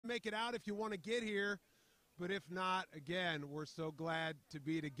make it out if you want to get here. But if not, again, we're so glad to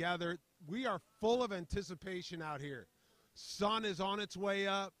be together. We are full of anticipation out here. Sun is on its way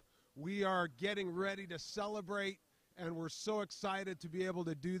up. We are getting ready to celebrate, and we're so excited to be able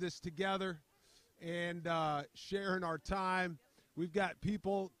to do this together and sharing our time. We've got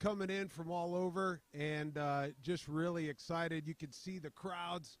people coming in from all over, and just really excited. You can see the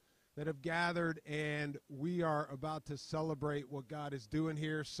crowds that have gathered, and we are about to celebrate what God is doing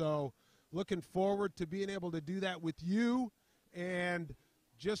here. So looking forward to being able to do that with you, and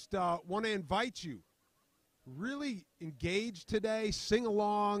just want to invite you. Really engage today, sing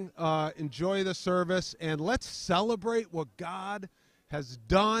along, enjoy the service, and let's celebrate what God has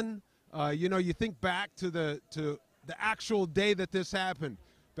done. You think back to the actual day that this happened,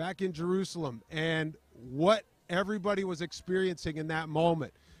 back in Jerusalem, and what everybody was experiencing in that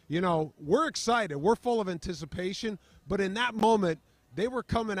moment. We're excited. We're full of anticipation, but in that moment, they were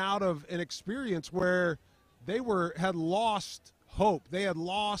coming out of an experience where they had lost hope. They had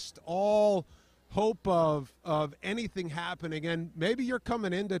lost all hope of anything happening. And maybe you're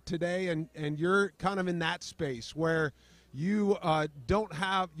coming into today and you're kind of in that space where you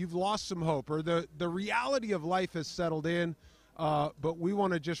you've lost some hope, or the reality of life has settled in. But we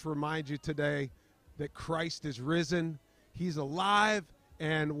want to just remind you today that Christ is risen. He's alive,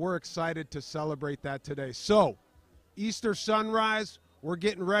 and we're excited to celebrate that today. So, Easter sunrise, we're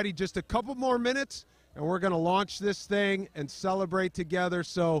getting ready. Just a couple more minutes, and we're going to launch this thing and celebrate together.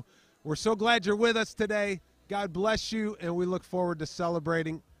 So we're so glad you're with us today. God bless you, and we look forward to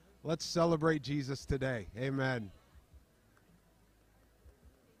celebrating. Let's celebrate Jesus today. Amen.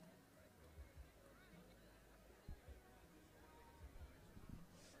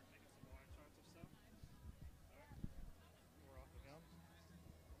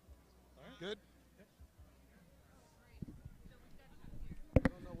 Good. I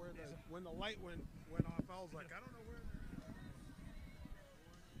don't know where when the light went off, I was like, I don't know where they're at.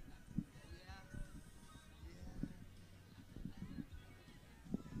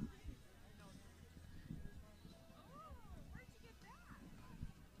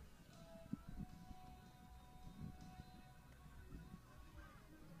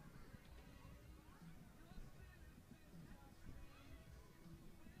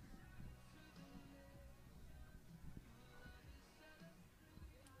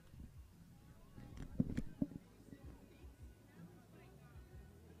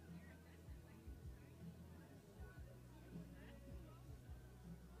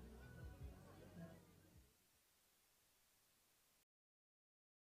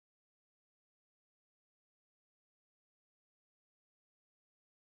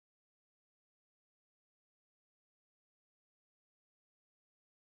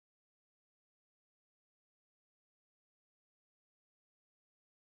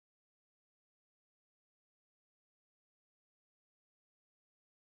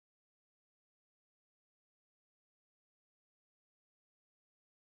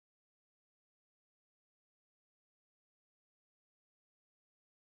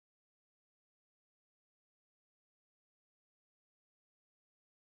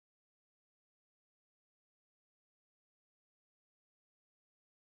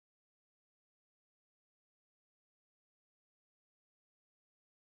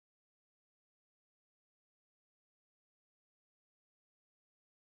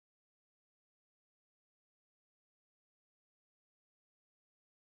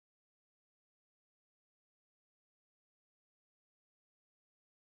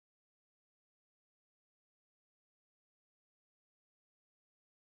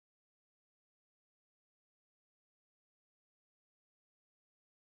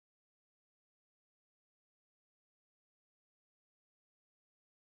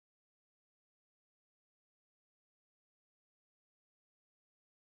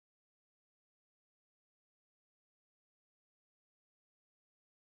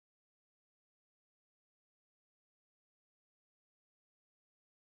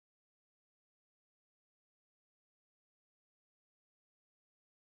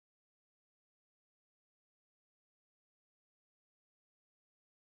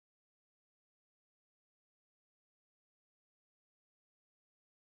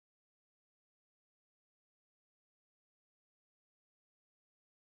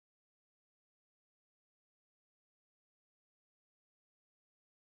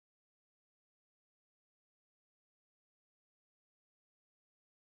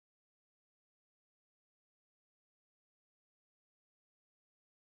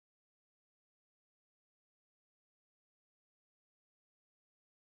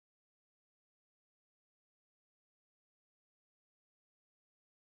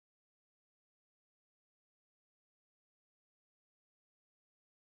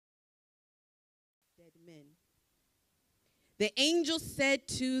 men. The angel said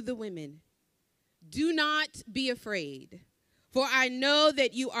to the women, "Do not be afraid, for I know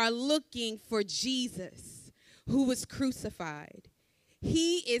that you are looking for Jesus, who was crucified.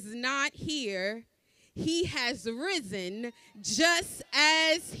 He is not here. He has risen, just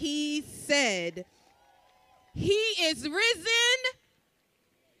as he said." He is risen.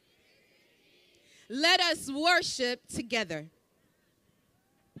 Let us worship together.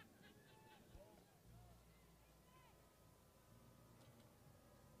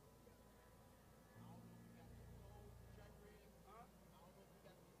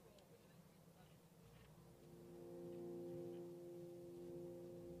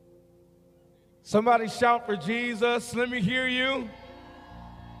 Somebody shout for Jesus. Let me hear you.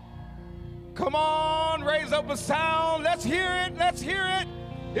 Come on, raise up a sound. Let's hear it. Let's hear it.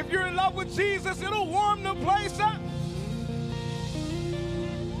 If you're in love with Jesus, it'll warm the place up.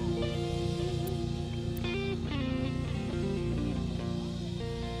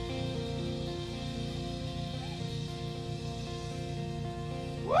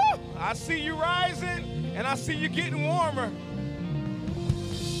 Woo! I see you rising, and I see you getting warmer.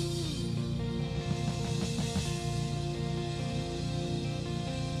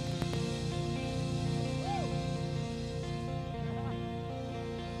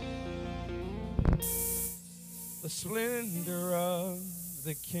 The splendor of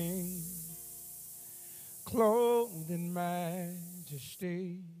the King, clothed in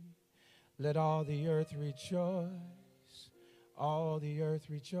majesty, let all the earth rejoice, all the earth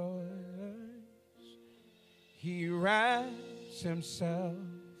rejoice. He wraps himself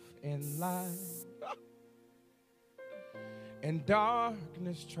in light, and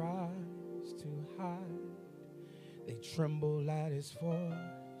darkness tries to hide. They tremble at his voice.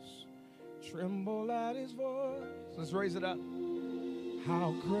 Tremble at his voice. Let's raise it up.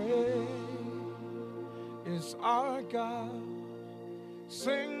 How great is our God?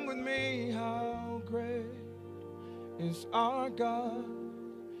 Sing with me. How great is our God?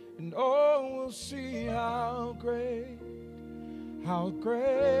 And oh, we'll see how great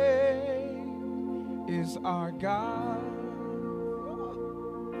is our God.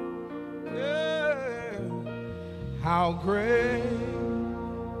 Yeah. How great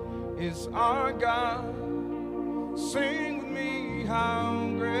is our God. Sing with me, how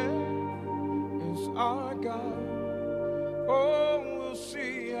great is our God. Oh, we'll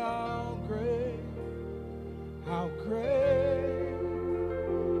see how great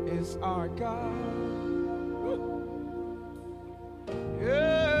is our God.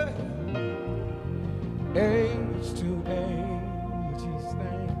 Yeah. Age to age he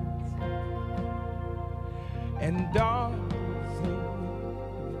stands, and dark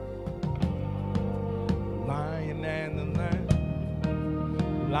Lion and the Lamb,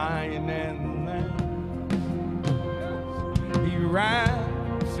 Lion and the Lamb. He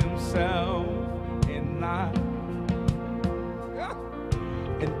wraps himself in light,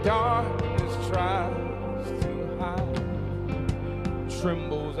 and darkness tries to hide.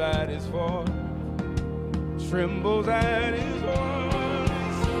 Trembles at his voice, trembles at his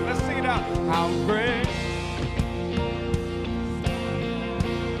voice. Let's sing it out. How great.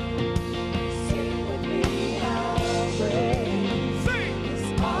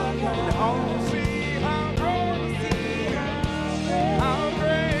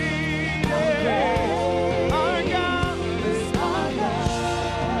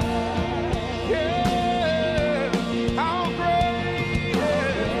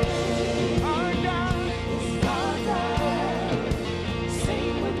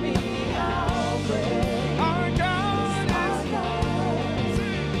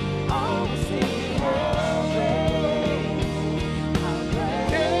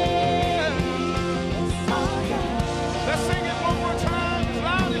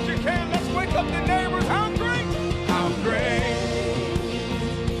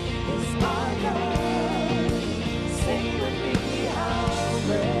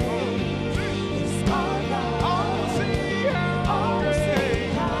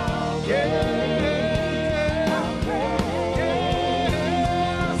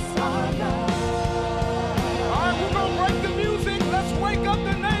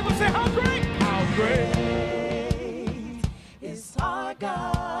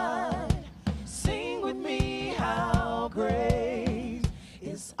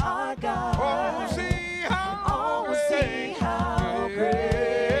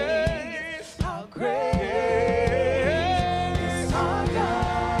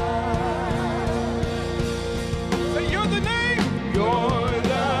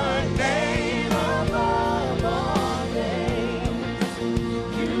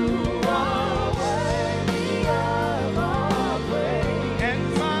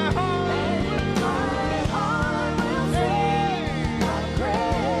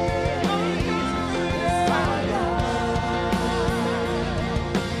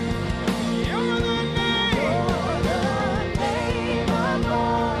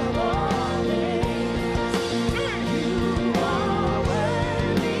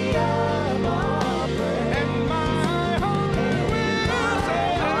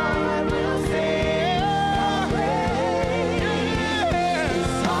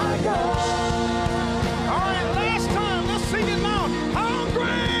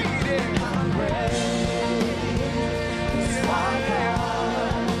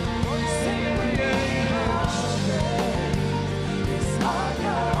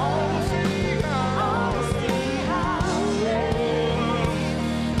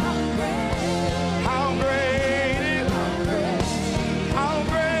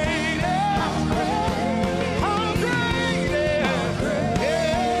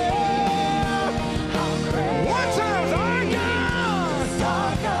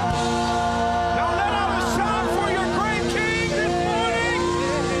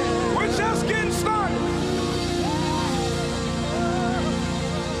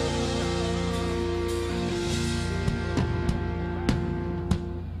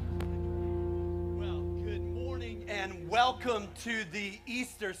 Welcome to the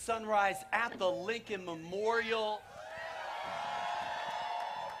Easter sunrise at the Lincoln Memorial.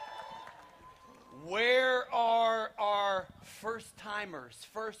 Where are our first-timers?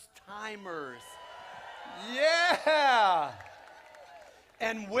 First-timers. Yeah!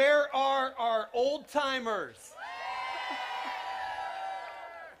 And where are our old-timers?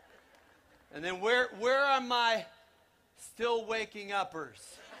 And then where are my still waking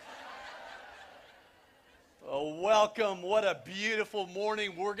uppers? Oh, welcome. What a beautiful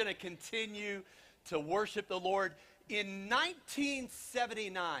morning. We're going to continue to worship the Lord. In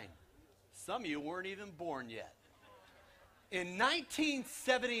 1979, some of you weren't even born yet. In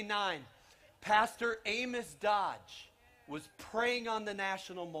 1979, Pastor Amos Dodge was praying on the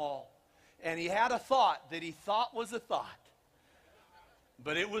National Mall, and he had a thought that he thought was a thought,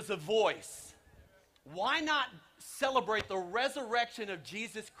 but it was a voice. Why not celebrate the resurrection of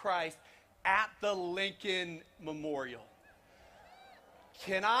Jesus Christ at the Lincoln Memorial?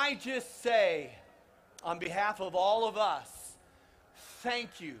 Can I just say, on behalf of all of us,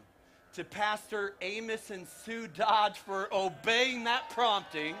 thank you to Pastor Amos and Sue Dodge for obeying that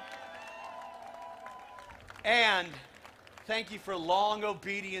prompting. And thank you for long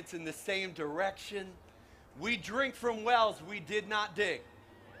obedience in the same direction. We drink from wells we did not dig.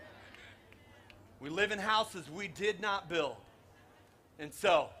 We live in houses we did not build. And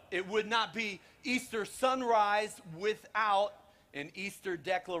so, it would not be Easter sunrise without an Easter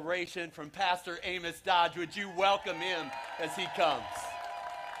declaration from Pastor Amos Dodge. Would you welcome him as he comes?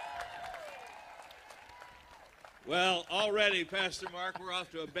 Well, already, Pastor Mark, we're off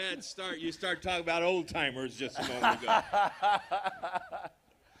to a bad start. You start talking about old-timers just a moment ago.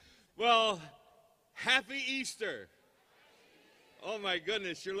 Well, happy Easter. Oh, my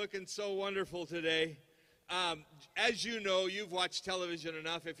goodness, you're looking so wonderful today. As you know, you've watched television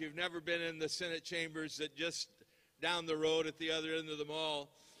enough. If you've never been in the Senate chambers that just down the road at the other end of the mall,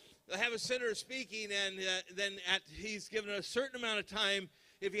 they'll have a senator speaking, and then he's given a certain amount of time.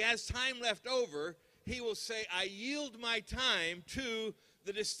 If he has time left over, he will say, I yield my time to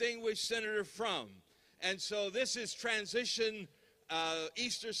the distinguished senator from. And so this is transition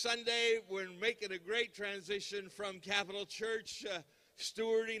Easter Sunday. We're making a great transition from Capitol Church,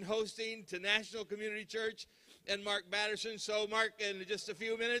 stewarding, hosting, to National Community Church, and Mark Batterson. So, Mark, in just a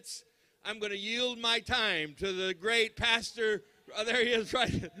few minutes, I'm going to yield my time to the great pastor. There he is,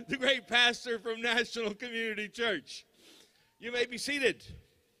 right? The great pastor from National Community Church. You may be seated.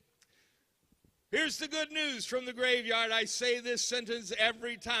 Here's the good news from the graveyard. I say this sentence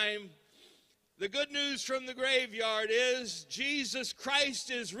every time. The good news from the graveyard is Jesus Christ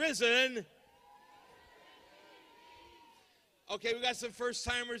is risen. Okay, we got some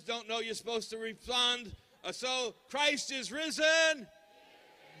first-timers, don't know you're supposed to respond. So, Christ is risen.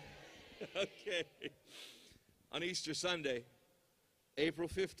 Okay. On Easter Sunday, April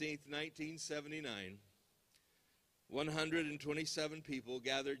 15th, 1979, 127 people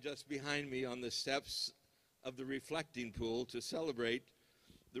gathered just behind me on the steps of the reflecting pool to celebrate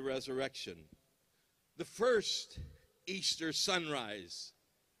the resurrection. The first Easter sunrise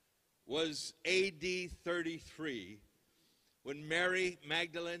was AD 33, when Mary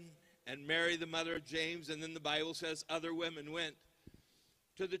Magdalene and Mary, the mother of James, and then the Bible says other women went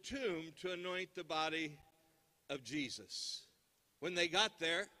to the tomb to anoint the body of Jesus. When they got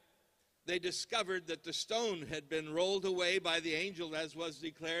there, they discovered that the stone had been rolled away by the angel, as was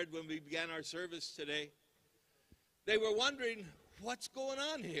declared when we began our service today. They were wondering, what's going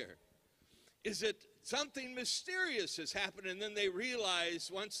on here? Is it something mysterious has happened? And then they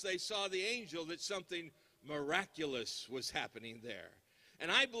realized, once they saw the angel, that something miraculous was happening there.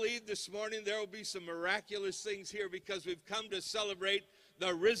 And I believe this morning there will be some miraculous things here, because we've come to celebrate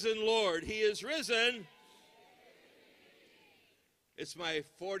the risen Lord. He is risen. It's my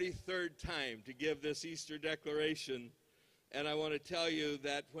 43rd time to give this Easter declaration, and I want to tell you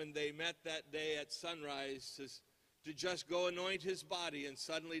that when they met that day at sunrise to just go anoint his body and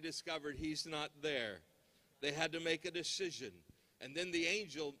suddenly discovered he's not there, they had to make a decision. And then the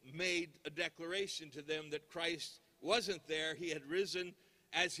angel made a declaration to them that Christ wasn't there. He had risen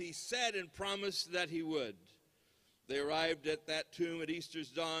as he said and promised that he would. They arrived at that tomb at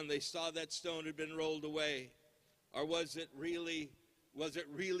Easter's dawn. They saw that stone had been rolled away. Or was it really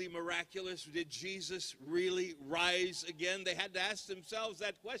miraculous? Did Jesus really rise again? They had to ask themselves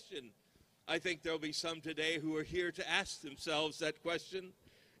that question. I think there'll be some today who are here to ask themselves that question.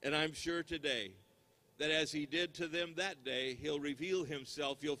 And I'm sure today that as he did to them that day, he'll reveal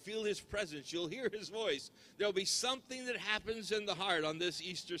himself. You'll feel his presence. You'll hear his voice. There'll be something that happens in the heart on this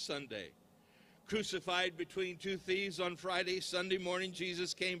Easter Sunday. Crucified between two thieves on Friday, Sunday morning,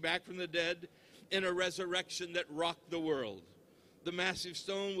 Jesus came back from the dead. in a resurrection that rocked the world. The massive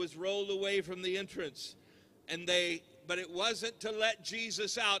stone was rolled away from the entrance, but it wasn't to let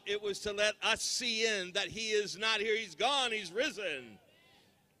Jesus out. It was to let us see in that he is not here. He's gone. He's risen.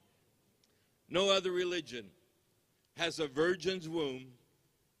 No other religion has a virgin's womb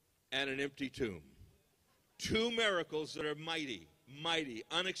and an empty tomb. Two miracles that are mighty, mighty,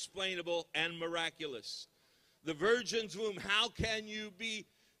 unexplainable, and miraculous. The virgin's womb, how can you be?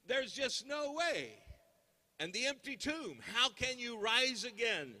 There's just no way. And the empty tomb, how can you rise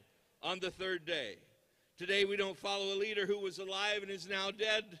again on the third day? Today we don't follow a leader who was alive and is now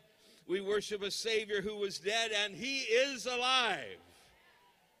dead. We worship a Savior who was dead and he is alive.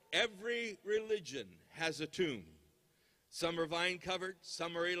 Every religion has a tomb. Some are vine covered,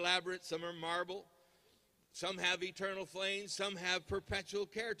 some are elaborate, some are marble. Some have eternal flames, some have perpetual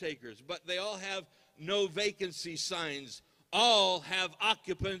caretakers, but they all have no vacancy signs. All have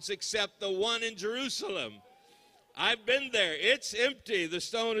occupants except the one in Jerusalem. I've been there. It's empty. The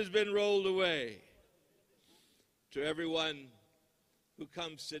stone has been rolled away. To everyone who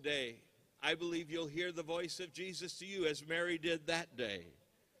comes today, I believe you'll hear the voice of Jesus to you as Mary did that day.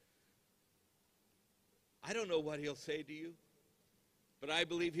 I don't know what he'll say to you, but I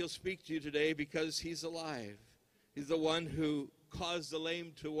believe he'll speak to you today because he's alive. He's the one who caused the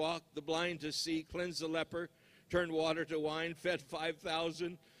lame to walk, the blind to see, cleansed the leper, turned water to wine, fed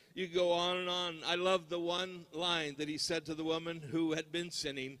 5,000. You go on and on. I love the one line that he said to the woman who had been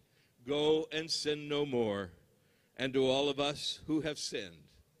sinning, "Go and sin no more." And to all of us who have sinned,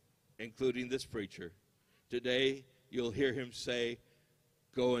 including this preacher, today you'll hear him say,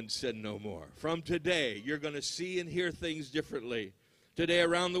 "Go and sin no more." From today, you're going to see and hear things differently. Today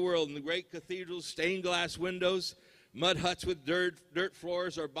around the world, in the great cathedrals, stained glass windows, mud huts with dirt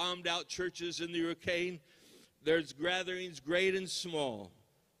floors, or bombed out churches in the Ukraine, there's gatherings great and small,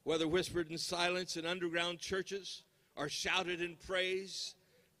 whether whispered in silence in underground churches or shouted in praise.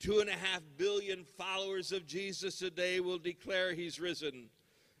 2.5 billion followers of Jesus today will declare he's risen.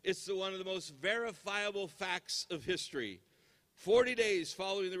 It's one of the most verifiable facts of history. 40 days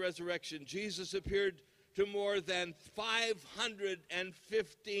following the resurrection, Jesus appeared to more than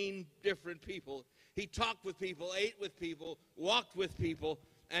 515 different people. He talked with people, ate with people, walked with people,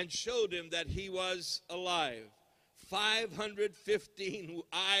 and showed him that he was alive. 515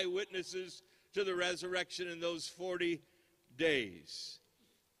 eyewitnesses to the resurrection in those 40 days.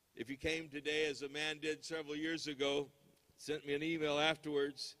 If you came today, as a man did several years ago, sent me an email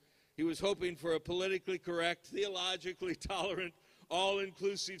afterwards, he was hoping for a politically correct, theologically tolerant,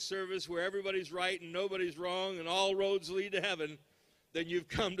 all-inclusive service where everybody's right and nobody's wrong and all roads lead to heaven, then you've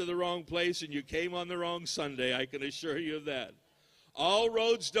come to the wrong place and you came on the wrong Sunday, I can assure you of that. All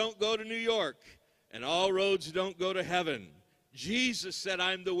roads don't go to New York, and all roads don't go to heaven. Jesus said,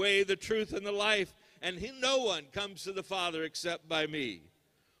 "I'm the way, the truth, and the life, and no one comes to the Father except by me."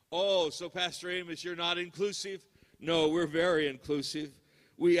 Oh, so Pastor Amos, you're not inclusive? No, we're very inclusive.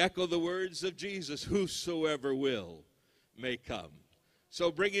 We echo the words of Jesus, "Whosoever will may come."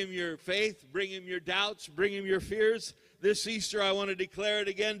 So bring him your faith, bring him your doubts, bring him your fears. This Easter, I want to declare it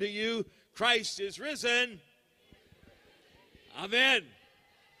again to you. Christ is risen. Amen.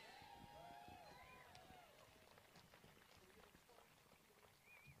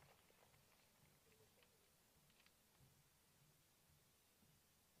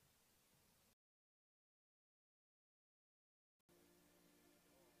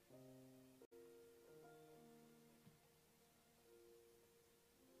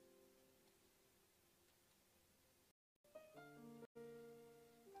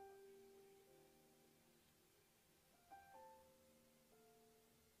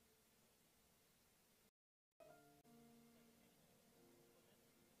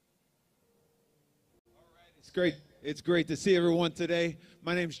 It's great to see everyone today.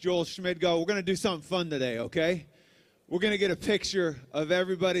 My name's Joel Schmidgo. We're going to do something fun today, okay? We're going to get a picture of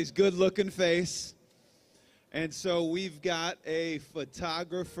everybody's good-looking face. And so we've got a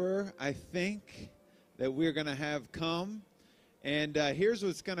photographer, I think, that we're going to have come. And here's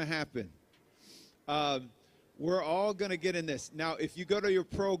what's going to happen. We're all going to get in this. Now, if you go to your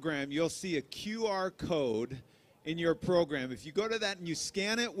program, you'll see a QR code in your program. If you go to that and you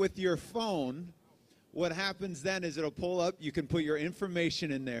scan it with your phone, what happens then is it'll pull up. You can put your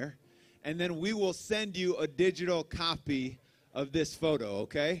information in there, and then we will send you a digital copy of this photo,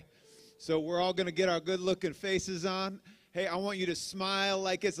 okay? So we're all going to get our good-looking faces on. Hey, I want you to smile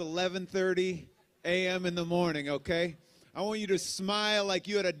like it's 11:30 a.m. in the morning, okay? I want you to smile like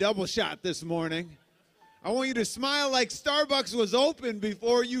you had a double shot this morning. I want you to smile like Starbucks was open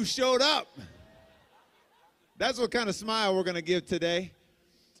before you showed up. That's what kind of smile we're going to give today.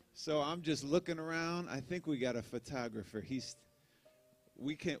 So I'm just looking around. I think we got a photographer.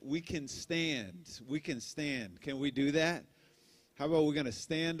 We can stand. We can stand. Can we do that? How about we're going to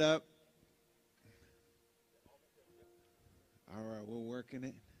stand up? All right, we're working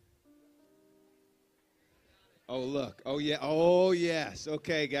it. Oh, look. Oh, yeah. Oh, yes.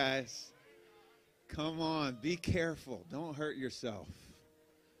 Okay, guys. Come on. Be careful. Don't hurt yourself.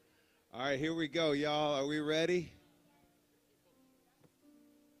 All right, here we go, y'all. Are we ready?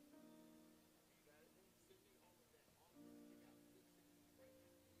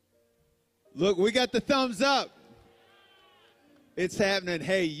 Look, we got the thumbs up. It's happening.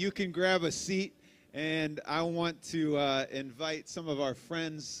 Hey, you can grab a seat, and I want to invite some of our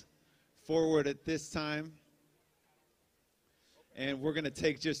friends forward at this time. And we're going to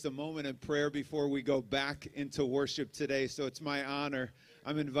take just a moment in prayer before we go back into worship today. So it's my honor.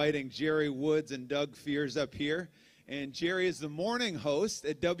 I'm inviting Jerry Woods and Doug Fears up here. And Jerry is the morning host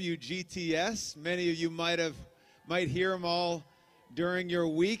at WGTS. Many of you might hear him all during your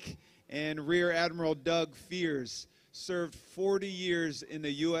week. And Rear Admiral Doug Fears served 40 years in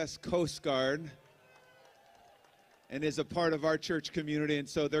the U.S. Coast Guard and is a part of our church community. And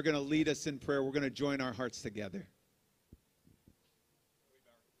so they're going to lead us in prayer. We're going to join our hearts together.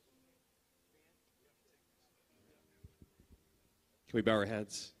 Can we bow our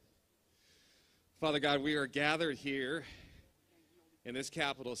heads? Father God, we are gathered here in this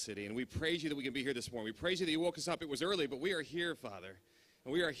capital city, and we praise you that we can be here this morning. We praise you that you woke us up. It was early, but we are here, Father.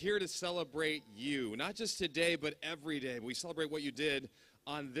 And we are here to celebrate you, not just today, but every day. We celebrate what you did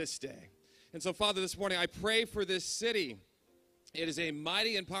on this day. And so, Father, this morning I pray for this city. It is a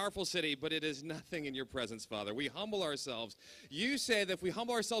mighty and powerful city, but it is nothing in your presence, Father. We humble ourselves. You say that if we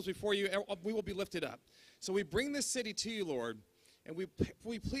humble ourselves before you, we will be lifted up. So we bring this city to you, Lord, and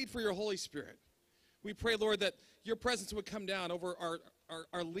we plead for your Holy Spirit. We pray, Lord, that your presence would come down over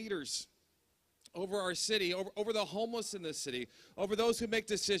our leaders, over our city, over the homeless in this city, over those who make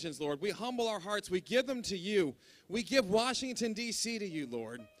decisions, Lord. We humble our hearts. We give them to you. We give Washington, D.C. to you,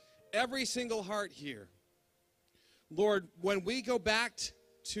 Lord. Every single heart here. Lord, when we go back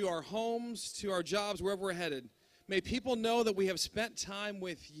to our homes, to our jobs, wherever we're headed, may people know that we have spent time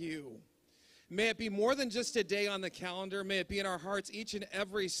with you. May it be more than just a day on the calendar. May it be in our hearts each and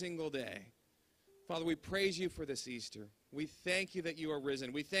every single day. Father, we praise you for this Easter. We thank you that you are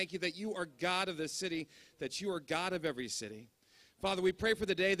risen. We thank you that you are God of this city, that you are God of every city. Father, we pray for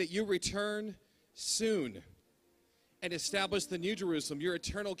the day that you return soon and establish the New Jerusalem, your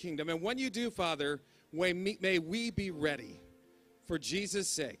eternal kingdom. And when you do, Father, may we be ready for Jesus'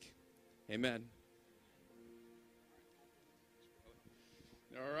 sake. Amen.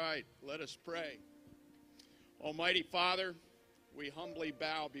 All right, let us pray. Almighty Father, we humbly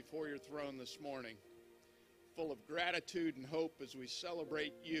bow before your throne this morning, full of gratitude and hope as we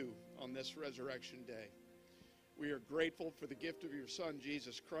celebrate you on this Resurrection Day. We are grateful for the gift of your Son,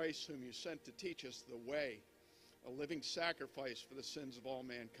 Jesus Christ, whom you sent to teach us the way, a living sacrifice for the sins of all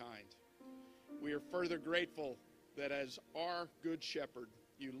mankind. We are further grateful that as our good shepherd,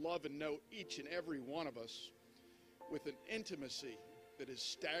 you love and know each and every one of us with an intimacy that is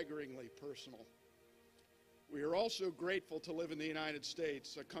staggeringly personal. We are also grateful to live in the United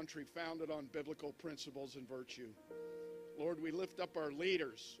States, a country founded on biblical principles and virtue. Lord, we lift up our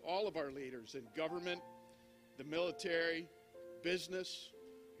leaders, all of our leaders in government, the military, business,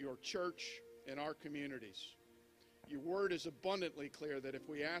 your church, and our communities. Your word is abundantly clear that if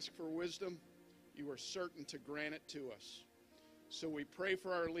we ask for wisdom, you are certain to grant it to us. So we pray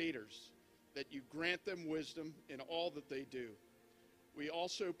for our leaders that you grant them wisdom in all that they do. We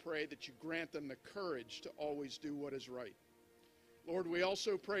also pray that you grant them the courage to always do what is right. Lord, we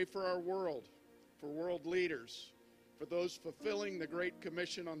also pray for our world, for world leaders, for those fulfilling the Great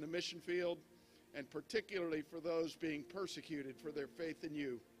Commission on the mission field, and particularly for those being persecuted for their faith in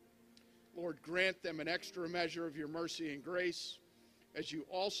you. Lord, grant them an extra measure of your mercy and grace, as you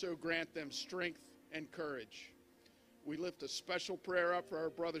also grant them strength and courage. We lift a special prayer up for our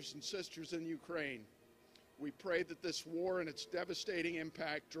brothers and sisters in Ukraine. We pray that this war and its devastating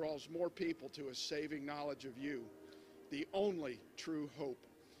impact draws more people to a saving knowledge of you, the only true hope.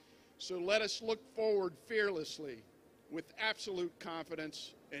 So let us look forward fearlessly, with absolute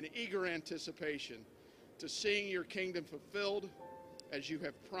confidence and eager anticipation, to seeing your kingdom fulfilled as you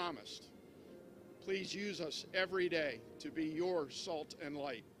have promised. Please use us every day to be your salt and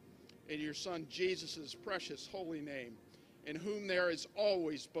light. In your Son Jesus' precious holy name, in whom there is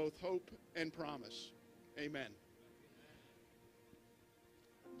always both hope and promise. Amen.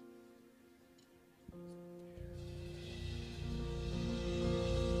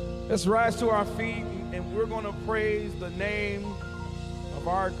 Let's rise to our feet, and we're going to praise the name of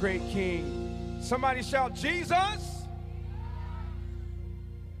our great King. Somebody shout, Jesus!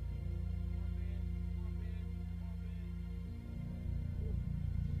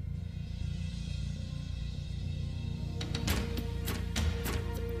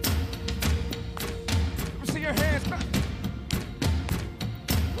 See your hands back.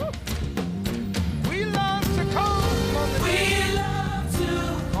 We love to call on the name.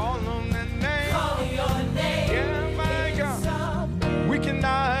 Call on the name. Call your name. Yeah, my God. We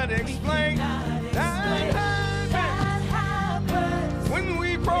cannot explain that happens when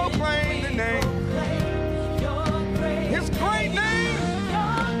we proclaim the name. His great name.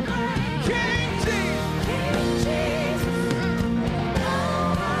 King Jesus.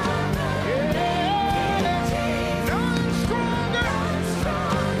 None stronger.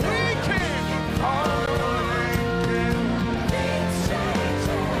 We can call on him.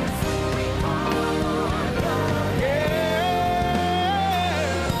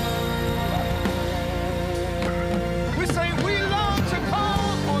 We say we love to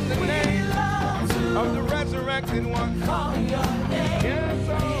call on the name of the resurrected one. Call your name. Yes,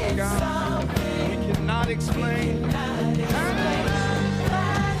 oh God. We cannot explain.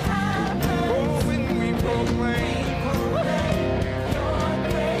 Oh, when we proclaim.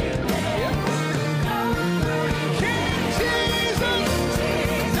 King Jesus,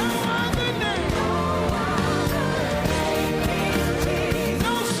 no other name.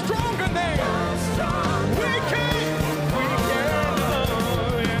 No stronger name. We can, oh,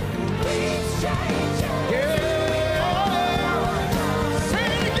 yeah. Yeah.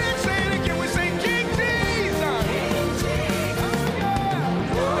 Say it again, we say King Jesus.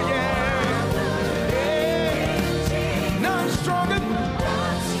 Oh yeah, yeah. None stronger.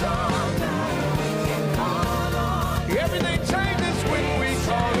 Everything changes when we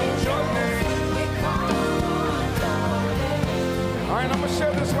call on your name. All right, I'm gonna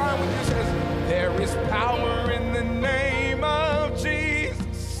share this line with you. It says, there is power in the name of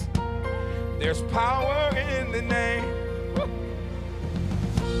Jesus. There's power in the name.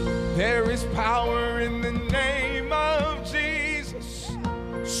 There is power in the name of Jesus.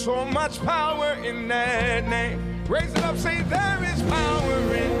 So much power in that name. Raise it up, say there is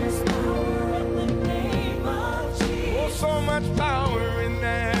power in. Oh, so much power in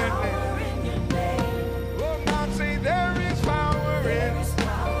that name. Oh, God, say there is power in.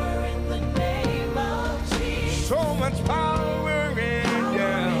 So much power in,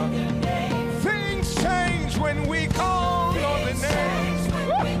 yeah. Things change when we call on the name.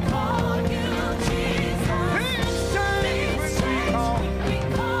 Things change when we call.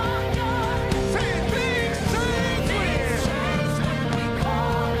 Say things change when.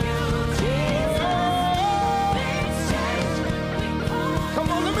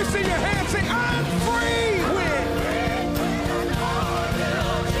 Come on, let me see your hands. Say I'm free when.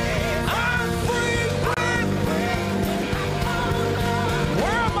 I'm free when.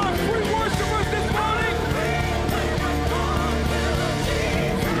 Where are my free worshipers this morning?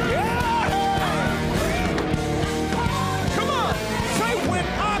 Yeah! Come on, say when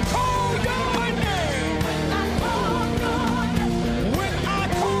I call your name. When I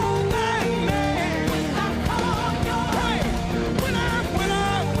call that name. Hey, when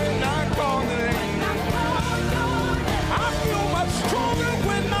I call the name. I feel much stronger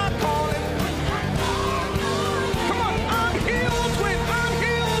when I call it. Come on, I'm healed when.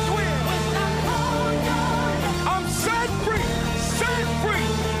 I'm set free.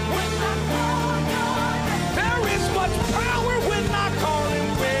 There is much power when I call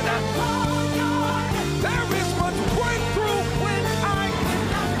it. There is much breakthrough when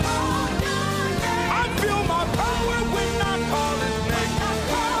I feel my power when I call his name.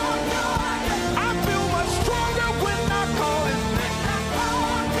 I feel much stronger when I call his name.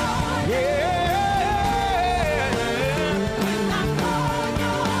 Yeah.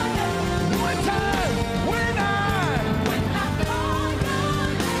 One time when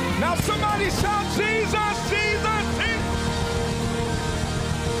now somebody shout Jesus, Jesus, Jesus.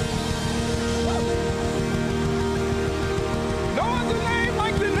 No other name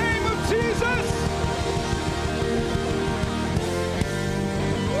like the name of Jesus.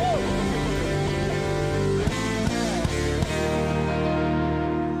 Woo.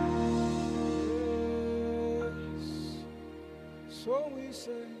 So we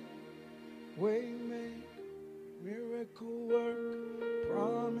say, way make, miracle work,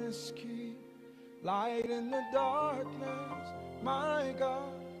 promise keep, light in the darkness, my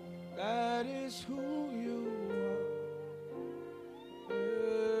God, that is who you are.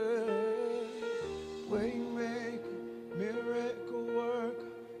 Way make, miracle work,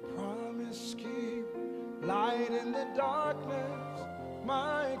 promise keep, light in the darkness, my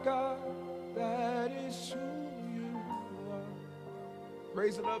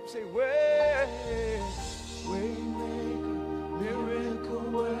Raise it up, say, way maker, miracle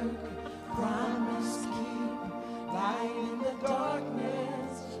worker, promise keeper, light in the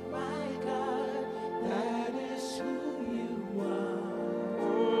darkness, my God, that is who you are. Oh,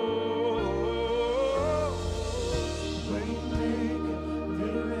 way maker,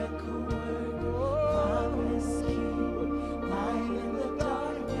 miracle worker, promise keeper, light in the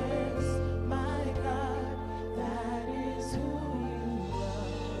darkness, my God, that is who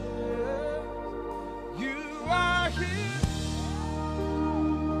you are here,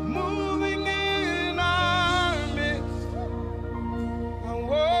 moving in our midst. I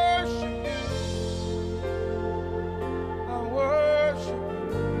worship you. I worship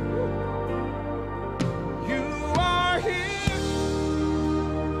you. You are here,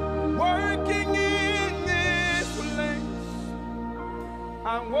 working in this place.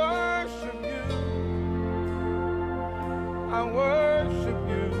 I worship you. I worship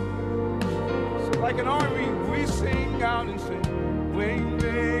you. Like an army, we sing out and say,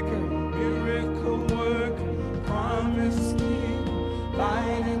 Waymaker, miracle worker, promise keeper,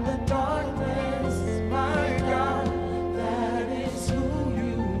 light in the darkness, my God, that is who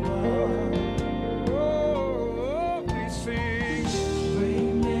you are. Oh, we sing,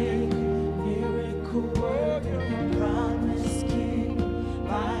 Waymaker, miracle worker, promise keeper,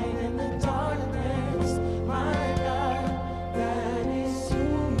 light in the darkness, my God, that is who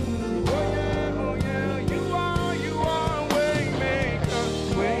you are.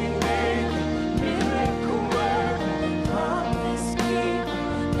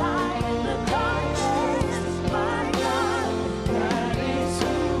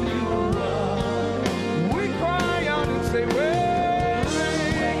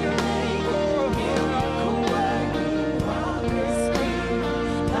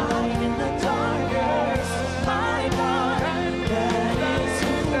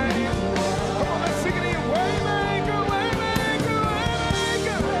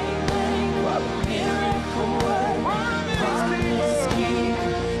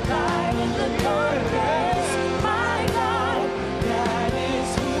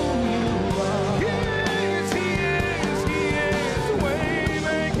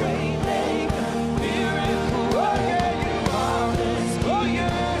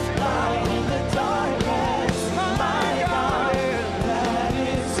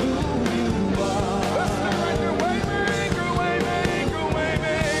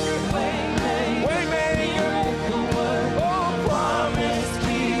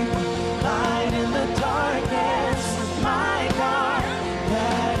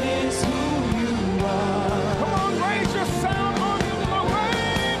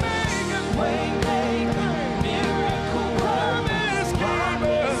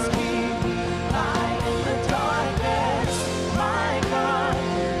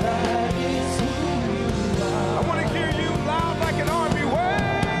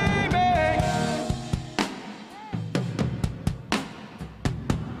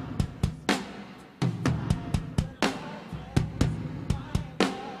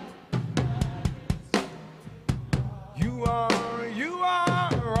 You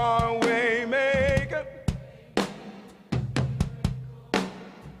are our way maker.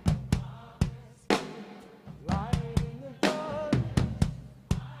 Light in the dark.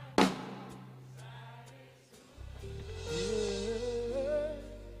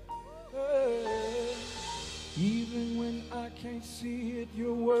 Even when I can't see it,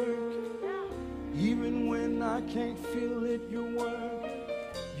 you're working. Even when I can't feel it, you're working.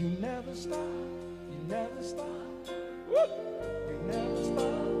 You never stop. You never stop. You never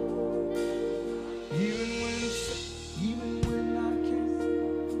stop. Even when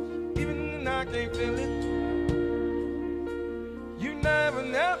I can't feel it, you never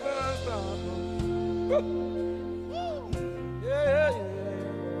stop. Yeah, yeah.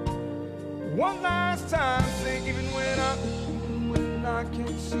 One last time, say even when I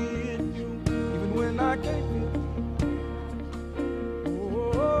can't see it, even when I can't feel it.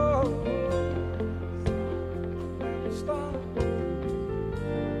 Stop.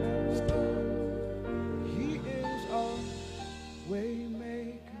 He is our way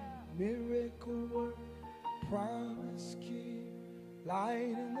maker, miracle worker, promise keeper,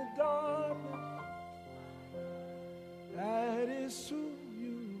 light in the darkness. That is who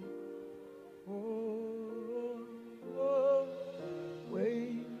you are.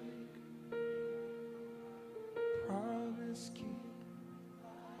 Way maker, promise keeper.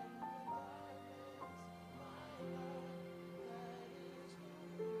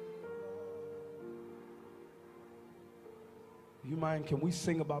 You mind, can we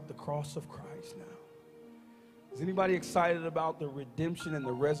sing about the cross of Christ now? Is anybody excited about the redemption and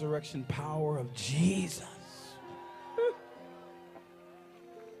the resurrection power of Jesus?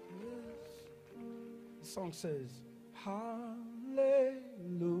 The song says, hallelujah,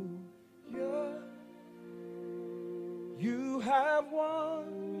 you have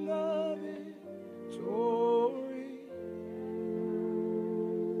won the victory.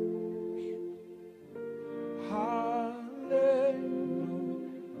 Hallelujah,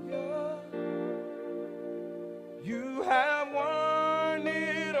 you have won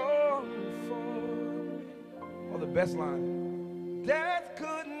it all for me. Oh, the best line. Death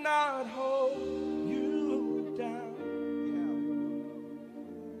could not hold you down.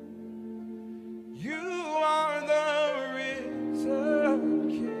 Yeah. You are the risen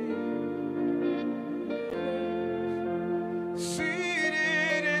King,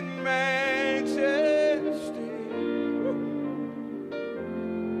 seated in majesty.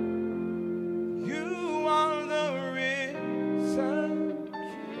 You are the risen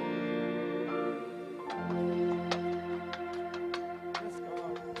King.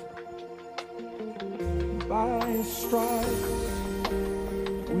 By His stripes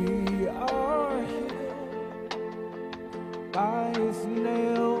we are healed. By His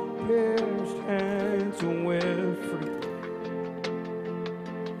nail-pierced hands we're free.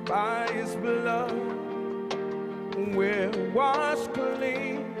 By His blood we're washed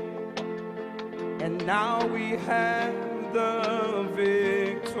clean. And now we have the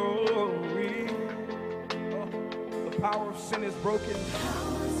victory. Oh, the power of sin is broken.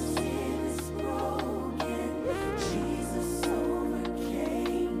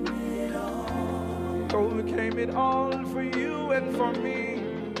 Overcame it all for you and for me.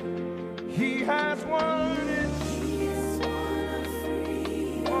 He has won it.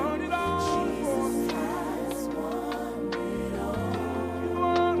 Won it all for me.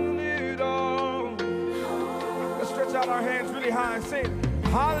 Won it all. Let's stretch out our hands really high and say,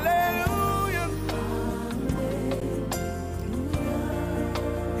 hallelujah.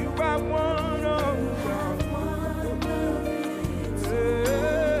 You have won all.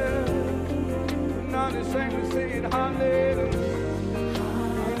 Not ashamed to say it, hallelujah.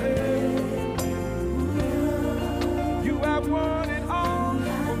 Hallelujah. You have won it all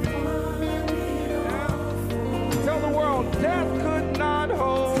for me. Yeah. Tell the world, death could not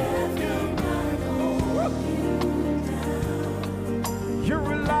hold you.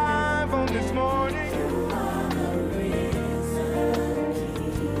 You're alive on this morning.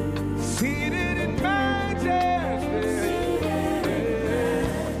 Seated in majesty.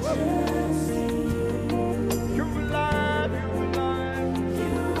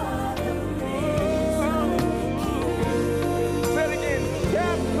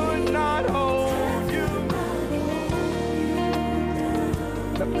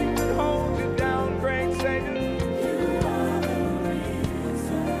 Nothing can hold you down, great Savior.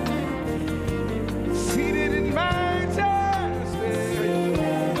 Seated in majesty.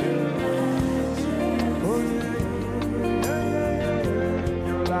 Oh, yeah, yeah, yeah, yeah.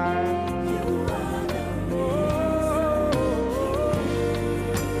 You're alive. Oh.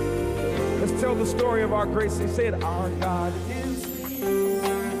 Let's tell the story of our great Savior. Say it, our God is.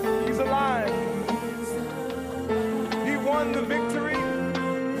 He's alive. He won the victory.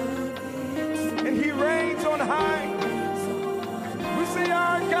 And He reigns on high. We say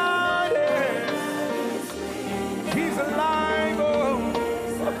our God is. He's alive, oh.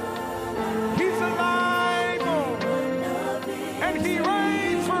 He's alive, oh. And He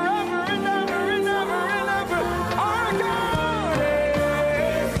reigns forever and ever and ever and ever. Our God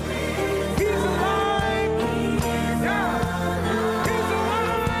is. He's alive. Yeah.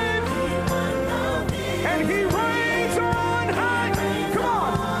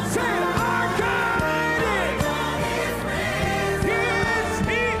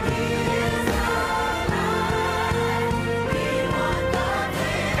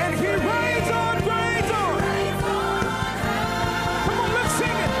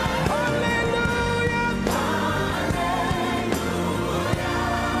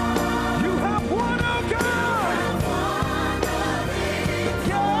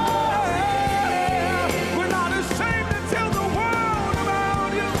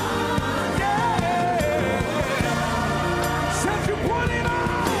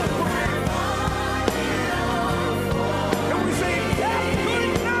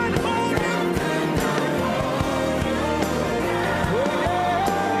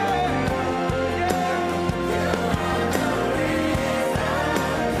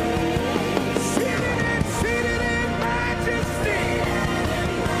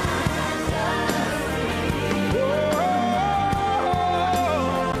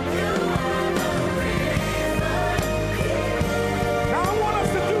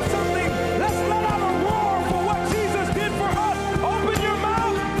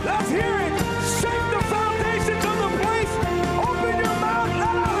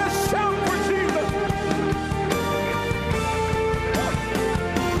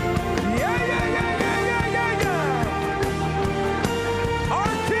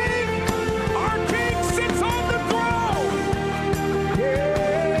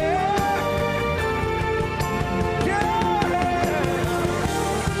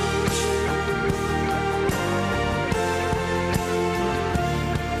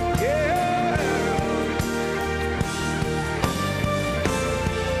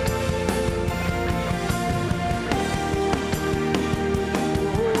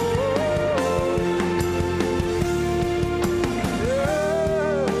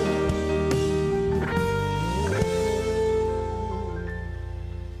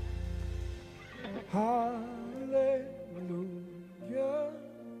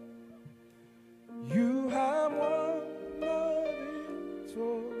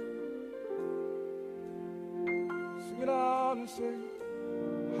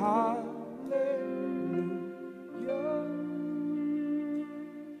 Hallelujah.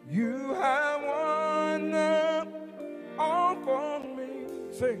 You have won all for me.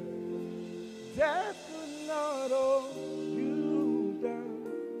 Sing. Death could not hold you down.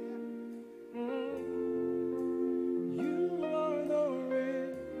 You are the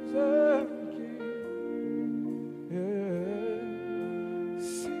risen King. Yeah.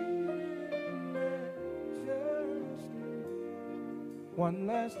 Seated in majesty. One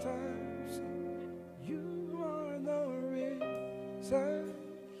last time, sing. You are the risen.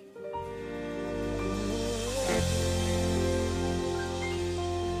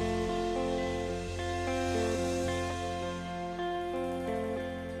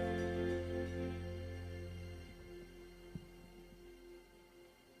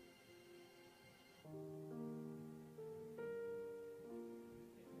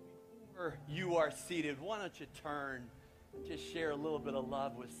 You are seated. Why don't you turn, just share a little bit of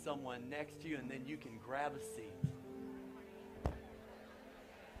love with someone next to you, and then you can grab a seat.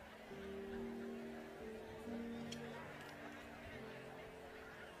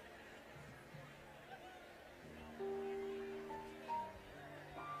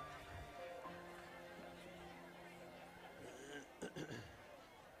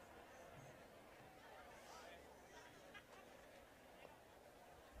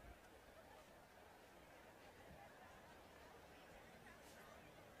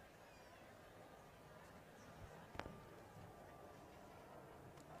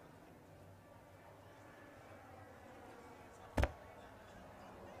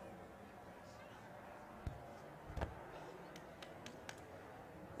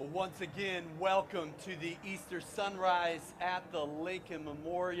 Well, once again, welcome to the Easter sunrise at the Lincoln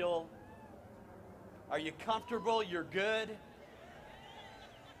Memorial. Are you comfortable? You're good?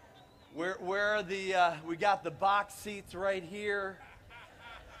 Where are the, we got the box seats right here.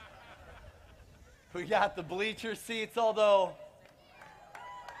 We got the bleacher seats, although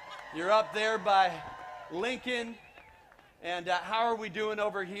you're up there by Lincoln. And how are we doing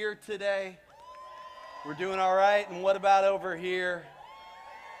over here today? We're doing all right. And what about over here?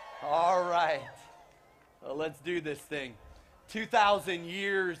 All right. Well, let's do this thing. 2,000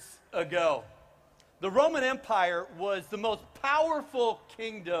 years ago, the Roman Empire was the most powerful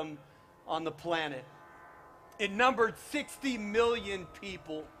kingdom on the planet. It numbered 60 million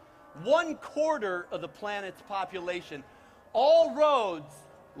people, 1/4 of the planet's population. All roads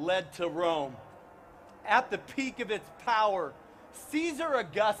led to Rome. At the peak of its power, Caesar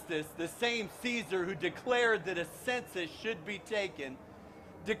Augustus, the same Caesar who declared that a census should be taken,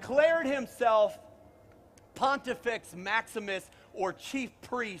 declared himself Pontifex Maximus, or chief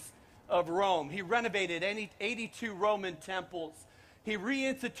priest of Rome. He renovated 82 Roman temples. He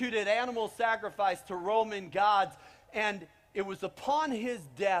reinstituted animal sacrifice to Roman gods, and it was upon his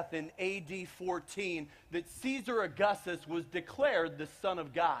death in AD 14 that Caesar Augustus was declared the Son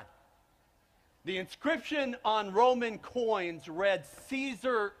of God. The inscription on Roman coins read,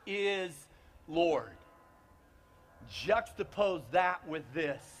 "Caesar is Lord." Juxtapose that with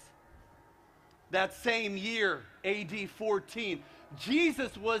this. That same year, AD 14,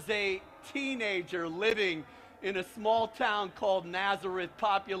 Jesus was a teenager living in a small town called Nazareth,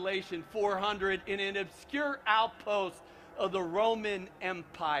 population 400, in an obscure outpost of the Roman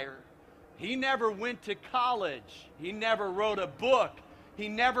Empire. He never went to college. He never wrote a book. He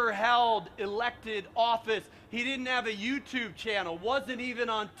never held elected office. He didn't have a YouTube channel, wasn't even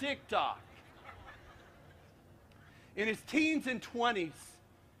on TikTok. In his teens and 20s,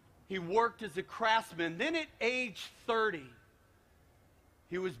 he worked as a craftsman. Then at age 30,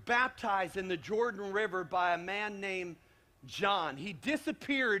 he was baptized in the Jordan River by a man named John. He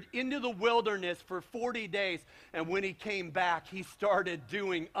disappeared into the wilderness for 40 days, and when he came back, he started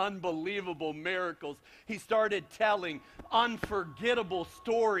doing unbelievable miracles. He started telling unforgettable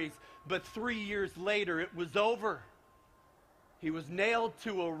stories, but 3 years later, it was over. He was nailed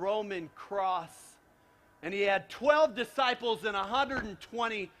to a Roman cross. And he had 12 disciples and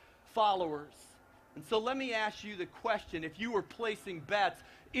 120 followers. And so let me ask you the question, if you were placing bets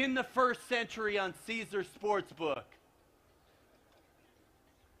in the first century on Caesar's sportsbook,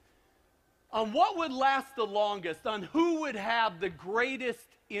 on what would last the longest, on who would have the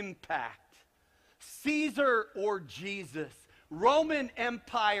greatest impact, Caesar or Jesus, Roman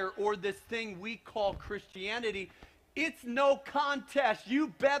Empire or this thing we call Christianity? It's no contest. You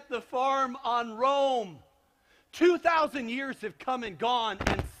bet the farm on Rome. 2,000 years have come and gone,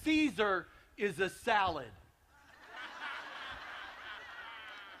 and Caesar is a salad.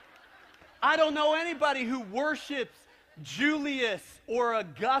 I don't know anybody who worships Julius or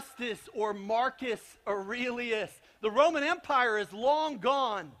Augustus or Marcus Aurelius, The Roman Empire is long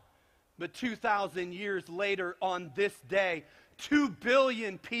gone, but 2,000 years later on this day, 2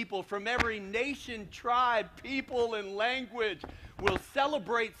 billion people from every nation, tribe, people, and language will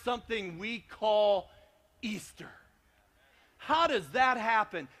celebrate something we call Easter. How does that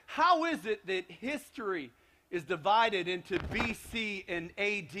happen? How is it that history is divided into BC and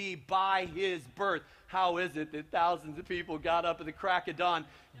AD by his birth? How is it that thousands of people got up at the crack of dawn,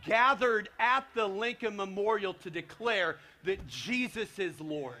 gathered at the Lincoln Memorial to declare that Jesus is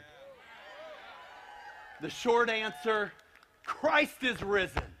Lord? The short answer, Christ is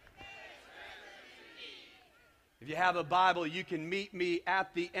risen. If you have a Bible, you can meet me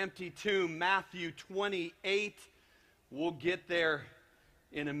at the empty tomb, Matthew 28. We'll get there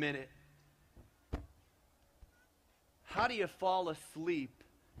in a minute. How do you fall asleep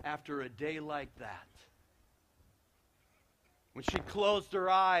after a day like that? When she closed her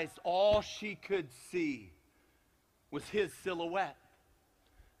eyes, all she could see was his silhouette.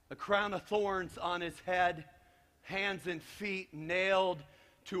 A crown of thorns on his head, hands and feet nailed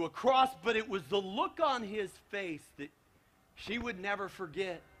to a cross, but it was the look on his face that she would never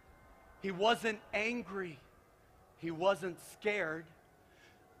forget. He wasn't angry. He wasn't scared.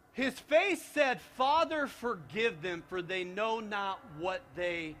 His face said, "Father, forgive them, for they know not what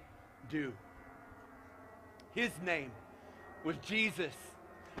they do." His name was Jesus.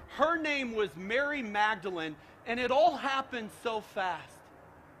 Her name was Mary Magdalene, and it all happened so fast.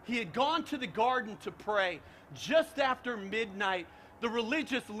 He had gone to the garden to pray. Just after midnight, the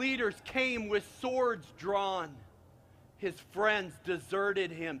religious leaders came with swords drawn. His friends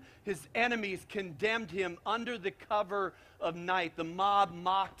deserted him. His enemies condemned him under the cover of night. The mob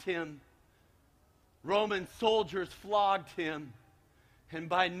mocked him. Roman soldiers flogged him. And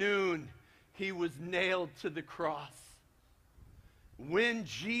by noon, he was nailed to the cross. When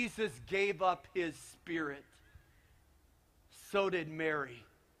Jesus gave up his spirit, so did Mary.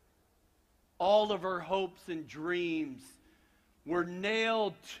 All of her hopes and dreams were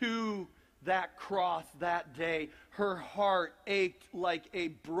nailed to that cross that day. Her heart ached like a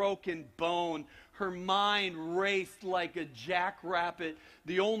broken bone. Her mind raced like a jackrabbit.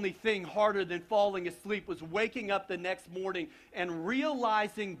 The only thing harder than falling asleep was waking up the next morning and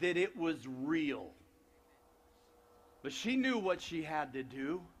realizing that it was real. But she knew what she had to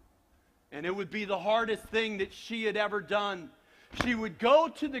do, and it would be the hardest thing that she had ever done. She would go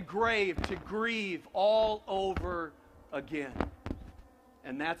to the grave to grieve all over again.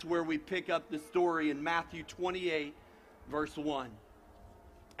 And that's where we pick up the story in Matthew 28, verse 1.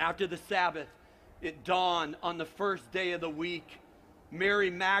 After the Sabbath, it dawned on the first day of the week. Mary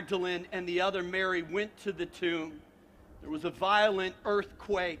Magdalene and the other Mary went to the tomb. There was a violent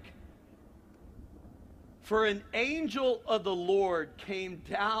earthquake. For an angel of the Lord came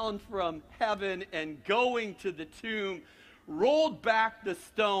down from heaven and going to the tomb, rolled back the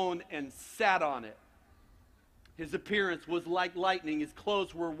stone and sat on it. His appearance was like lightning. His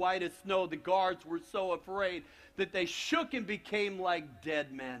clothes were white as snow. The guards were so afraid that they shook and became like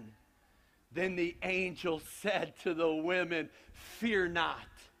dead men. Then the angel said to the women, "Fear not."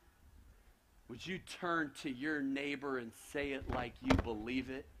 Would you turn to your neighbor and say it like you believe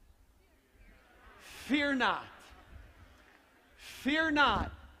it? Fear not. Fear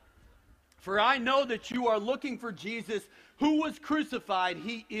not. For I know that you are looking for Jesus who was crucified.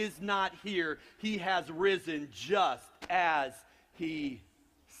 He is not here. He has risen just as he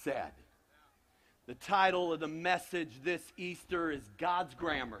said. The title of the message this Easter is God's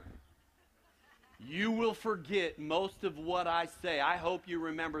Grammar. You will forget most of what I say. I hope you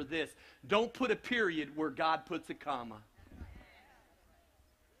remember this. Don't put a period where God puts a comma.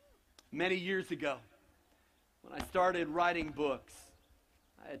 Many years ago, when I started writing books,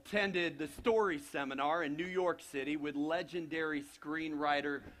 I attended the story seminar in New York City with legendary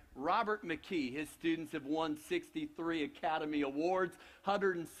screenwriter Robert McKee. His students have won 63 Academy Awards,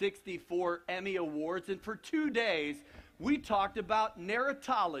 164 Emmy Awards, and for 2 days we talked about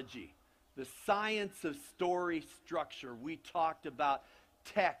narratology, the science of story structure. We talked about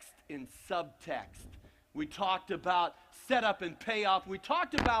text and subtext. We talked about setup and payoff. We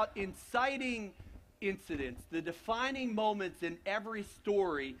talked about inciting incidents, the defining moments in every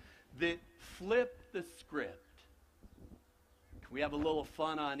story that flip the script. Can we have a little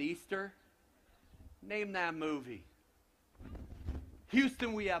fun on Easter? Name that movie.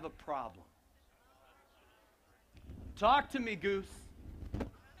 Houston, we have a problem. Talk to me, Goose.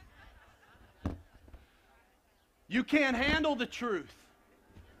 You can't handle the truth.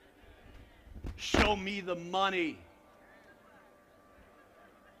 Show me the money.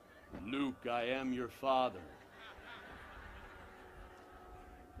 Luke, I am your father.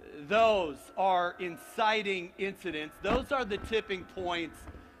 Those are inciting incidents. Those are the tipping points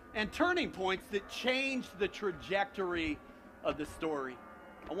and turning points that change the trajectory of the story.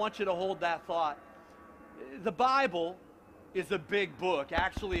 I want you to hold that thought. The Bible is a big book.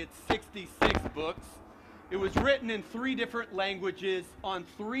 Actually, it's 66 books. It was written in 3 different languages on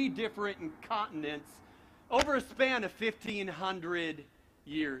 3 different continents over a span of 1,500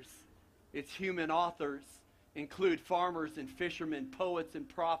 years. Its human authors include farmers and fishermen, poets and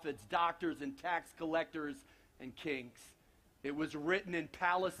prophets, doctors and tax collectors and kings. It was written in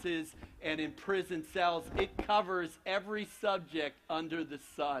palaces and in prison cells. It covers every subject under the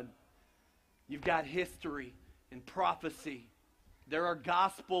sun. You've got history and prophecy. There are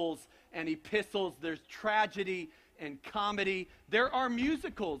gospels and epistles. There's tragedy and comedy. There are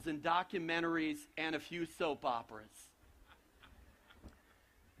musicals and documentaries and a few soap operas.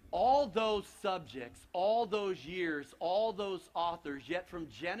 All those subjects, all those years, all those authors, yet from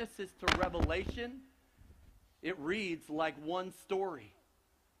Genesis to Revelation, it reads like one story.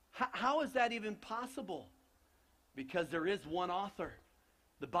 How is that even possible? Because there is one author.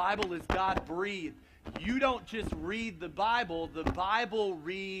 The Bible is God-breathed. You don't just read the Bible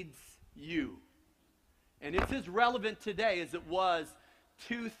reads you. And it's as relevant today as it was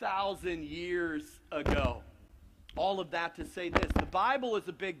 2,000 years ago. All of that to say this: the Bible is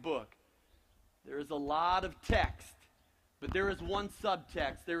a big book. There is a lot of text, but there is one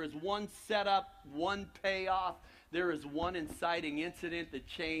subtext. There is one setup, one payoff. There is one inciting incident that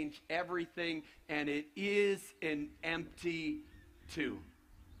changed everything, and it is an empty tomb.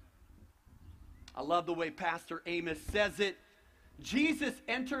 I love the way Pastor Amos says it. Jesus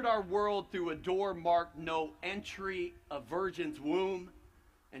entered our world through a door marked no entry, a virgin's womb.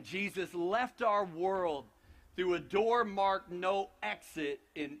 And Jesus left our world through a door marked no exit,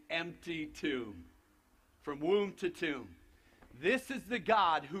 an empty tomb. From womb to tomb. This is the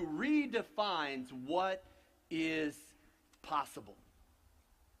God who redefines what is possible.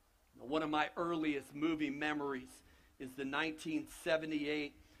 One of my earliest movie memories is the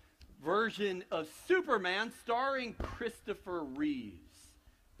 1978 version of Superman starring Christopher Reeves.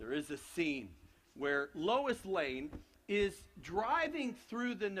 There is a scene where Lois Lane is driving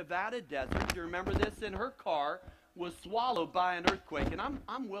through the Nevada desert. Do you remember this? And her car was swallowed by an earthquake. And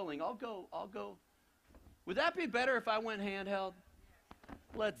I'm willing. I'll go. Would that be better if I went handheld?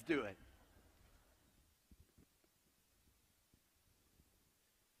 Let's do it.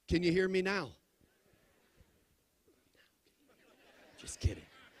 Can you hear me now? Just kidding.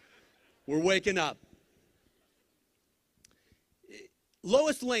 We're waking up.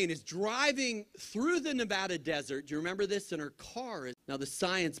 Lois Lane is driving through the Nevada desert. Do you remember this? In her car. Now, the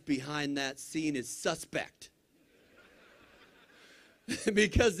science behind that scene is suspect.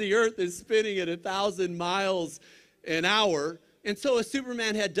 Because the earth is spinning at 1,000 miles an hour. And so if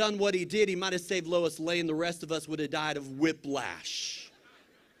Superman had done what he did, he might have saved Lois Lane. The rest of us would have died of whiplash.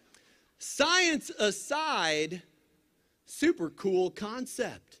 Science aside, super cool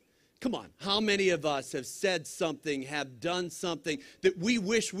concept. Come on, how many of us have said something, have done something that we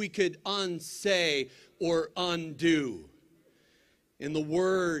wish we could unsay or undo? In the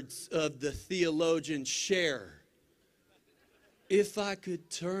words of the theologian Cher, if I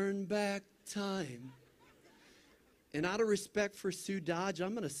could turn back time. And out of respect for Sue Dodge,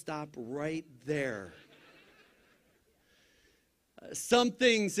 I'm going to stop right there. Some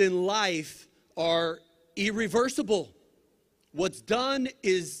things in life are irreversible. What's done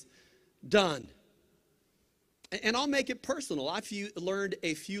is done. And I'll make it personal. I've learned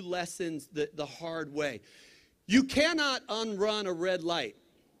a few lessons the hard way. You cannot unrun a red light.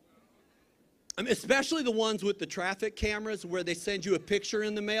 I mean, especially the ones with the traffic cameras where they send you a picture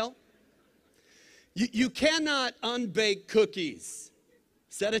in the mail. You cannot unbake cookies.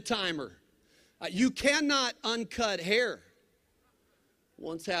 Set a timer. You cannot uncut hair.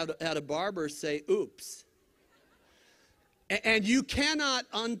 Once had a barber say, oops. And you cannot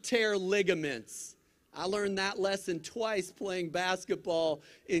untear ligaments. I learned that lesson twice playing basketball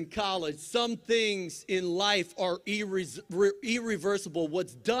in college. Some things in life are irreversible.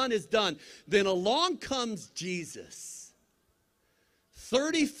 What's done is done. Then along comes Jesus.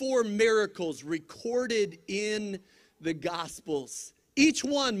 34 miracles recorded in the Gospels. Each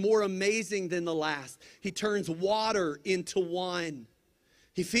one more amazing than the last. He turns water into wine.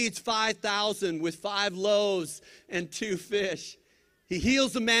 He feeds 5,000 with 5 loaves and 2 fish. He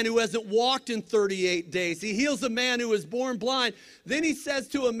heals a man who hasn't walked in 38 days. He heals a man who was born blind. Then he says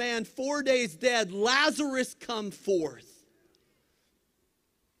to a man 4 days dead, Lazarus, come forth.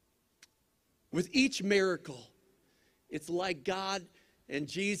 With each miracle, it's like God and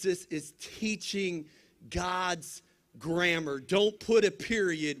Jesus is teaching God's grammar. Don't put a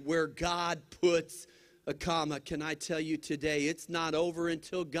period where God puts a comma. Can I tell you today, it's not over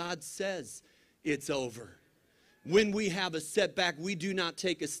until God says it's over. When we have a setback, we do not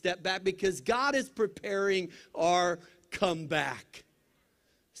take a step back because God is preparing our comeback.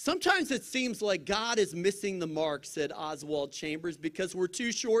 Sometimes it seems like God is missing the mark, said Oswald Chambers, because we're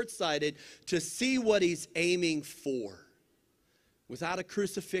too short-sighted to see what he's aiming for. Without a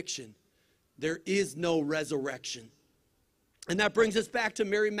crucifixion, there is no resurrection. And that brings us back to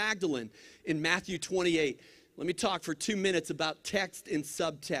Mary Magdalene in Matthew 28. Let me talk for 2 minutes about text and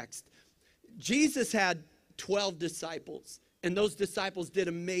subtext. Jesus had 12 disciples, and those disciples did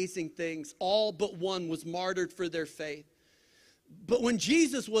amazing things. All but one was martyred for their faith. But when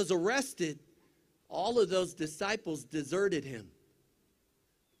Jesus was arrested, all of those disciples deserted him.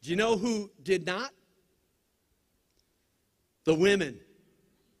 Do you know who did not? The women.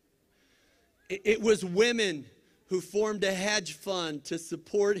 It was women who formed a hedge fund to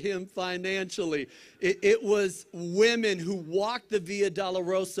support him financially. It was women who walked the Via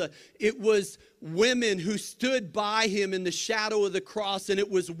Dolorosa. It was women who stood by him in the shadow of the cross. And it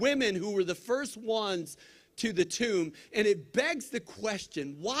was women who were the first ones to the tomb. And it begs the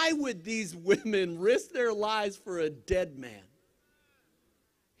question, why would these women risk their lives for a dead man?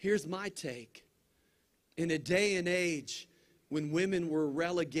 Here's my take. In a day and age when women were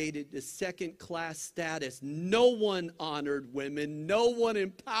relegated to second-class status, no one honored women, no one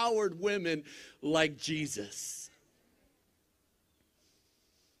empowered women like Jesus.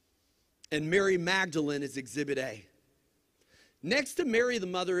 And Mary Magdalene is Exhibit A. Next to Mary, the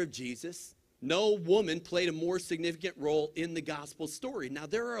mother of Jesus, no woman played a more significant role in the gospel story. Now,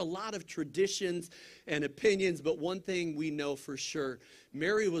 there are a lot of traditions and opinions, but one thing we know for sure.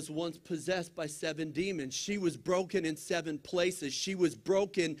 Mary was once possessed by 7 demons. She was broken in 7 places. She was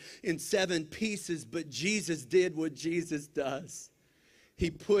broken in 7 pieces, but Jesus did what Jesus does. He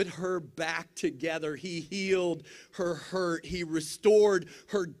put her back together. He healed her hurt. He restored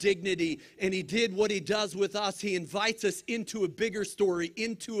her dignity. And he did what he does with us. He invites us into a bigger story,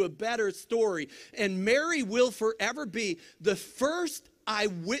 into a better story. And Mary will forever be the first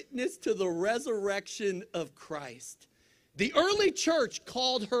eyewitness to the resurrection of Christ. The early church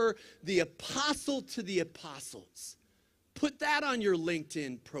called her the apostle to the apostles. Put that on your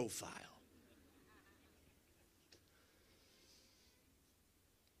LinkedIn profile.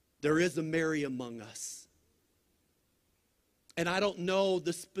 There is a Mary among us. And I don't know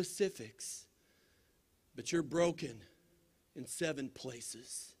the specifics, but you're broken in 7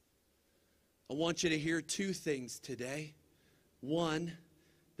 places. I want you to hear 2 things today. 1,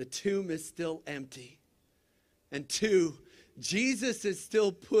 the tomb is still empty. And 2, Jesus is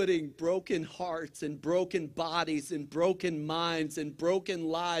still putting broken hearts and broken bodies and broken minds and broken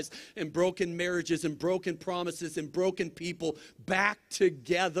lives and broken marriages and broken promises and broken people back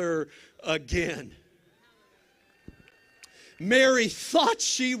together again. Mary thought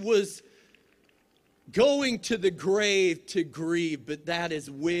she was going to the grave to grieve, but that is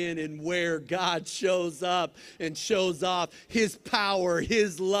when and where God shows up and shows off his power,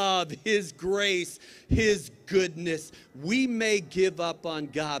 his love, his grace, his goodness. We may give up on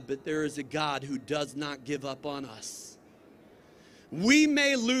God, but there is a God who does not give up on us. We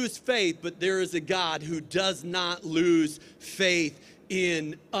may lose faith, but there is a God who does not lose faith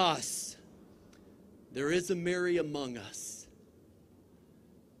in us. There is a Mary among us.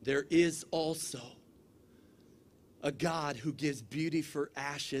 There is also a God who gives beauty for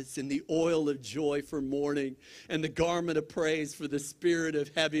ashes and the oil of joy for mourning and the garment of praise for the spirit of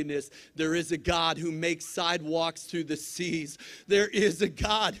heaviness. There is a God who makes sidewalks through the seas. There is a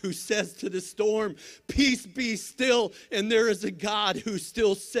God who says to the storm, peace be still. And there is a God who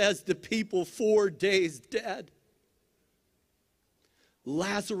still says to people 4 days dead,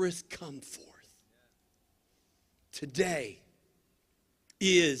 Lazarus, come forth. Today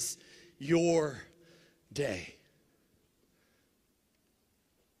is your day.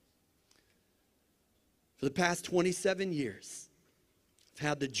 For the past 27 years, I've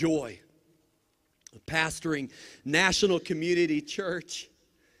had the joy of pastoring National Community Church.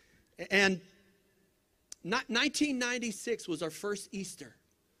 And 1996 was our first Easter.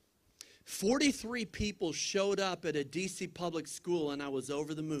 43 people showed up at a DC public school, and I was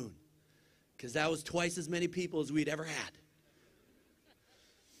over the moon because that was twice as many people as we'd ever had.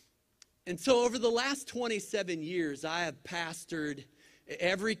 And so over the last 27 years, I have pastored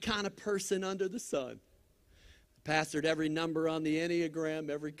every kind of person under the sun. Pastored every number on the Enneagram,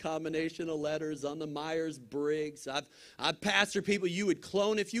 every combination of letters on the Myers-Briggs. I've pastored people you would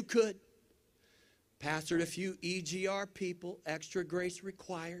clone if you could. Pastored a few EGR people, extra grace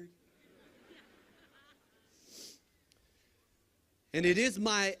required. And it is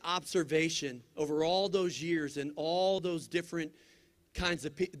my observation over all those years and all those different kinds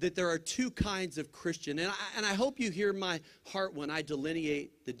of people that there are two kinds of Christian. And I hope you hear my heart when I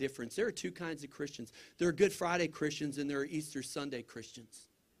delineate the difference. There are two kinds of Christians. There are Good Friday Christians and there are Easter Sunday Christians.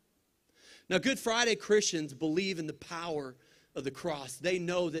 Now, Good Friday Christians believe in the power of the cross. They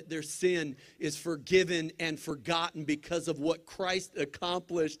know that their sin is forgiven and forgotten because of what Christ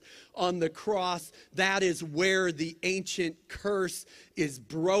accomplished on the cross. That is where the ancient curse is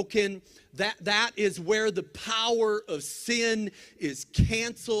broken. That is where the power of sin is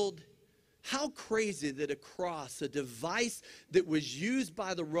canceled. How crazy that a cross, a device that was used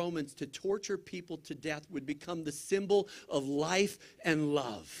by the Romans to torture people to death, would become the symbol of life and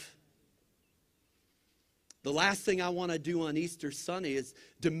love. The last thing I want to do on Easter Sunday is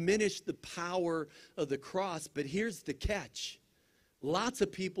diminish the power of the cross. But here's the catch. Lots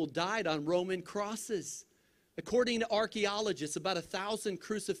of people died on Roman crosses. According to archaeologists, about 1,000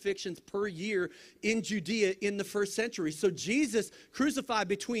 crucifixions per year in Judea in the first century. So Jesus crucified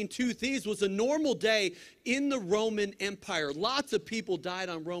between two thieves was a normal day in the Roman Empire. Lots of people died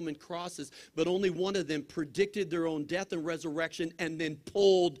on Roman crosses, but only one of them predicted their own death and resurrection and then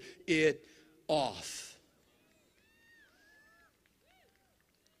pulled it off.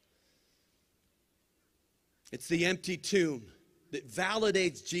 It's the empty tomb that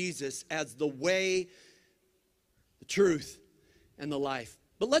validates Jesus as the way, the truth, and the life.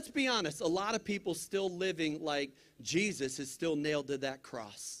 But let's be honest, a lot of people still living like Jesus is still nailed to that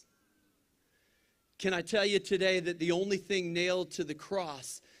cross. Can I tell you today that the only thing nailed to the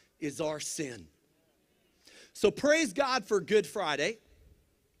cross is our sin? So praise God for Good Friday.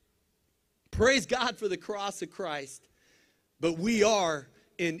 Praise God for the cross of Christ. But we are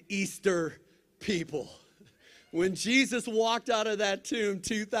an Easter people. When Jesus walked out of that tomb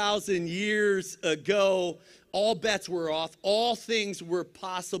 2,000 years ago, all bets were off. All things were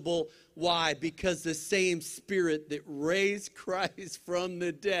possible. Why? Because the same Spirit that raised Christ from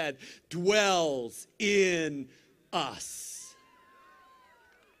the dead dwells in us.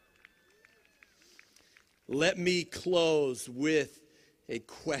 Let me close with a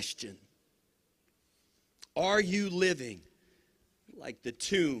question. Are you living like the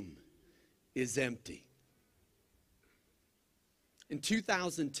tomb is empty? In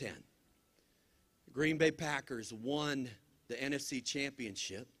 2010, the Green Bay Packers won the NFC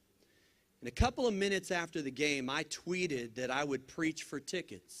Championship. And a couple of minutes after the game, I tweeted that I would preach for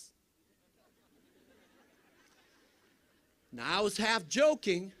tickets. Now, I was half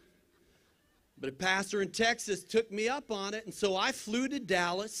joking, but a pastor in Texas took me up on it. And so I flew to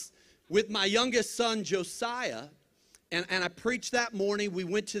Dallas with my youngest son, Josiah. And I preached that morning. We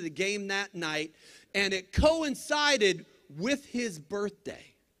went to the game that night. And it coincided with his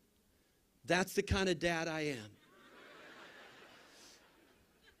birthday. That's the kind of dad I am.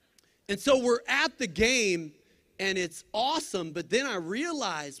 And so we're at the game, and it's awesome, but then I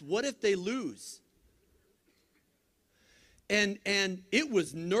realized, what if they lose? And it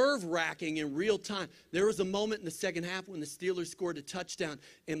was nerve-wracking in real time. There was a moment in the second half when the Steelers scored a touchdown,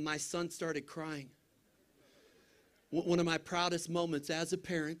 and my son started crying. One of my proudest moments as a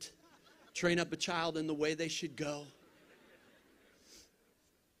parent, train up a child in the way they should go.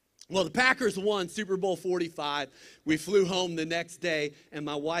 Well, the Packers won Super Bowl 45. We flew home the next day, and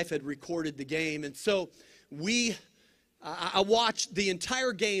my wife had recorded the game. And so I watched the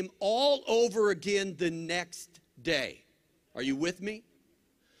entire game all over again the next day. Are you with me?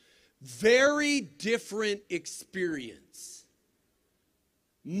 Very different experience.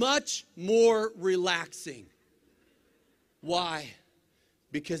 Much more relaxing. Why?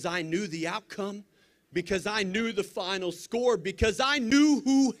 Because I knew the outcome. Because I knew the final score, because I knew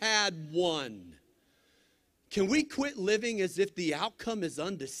who had won. Can we quit living as if the outcome is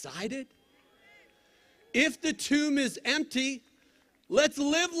undecided? If the tomb is empty, let's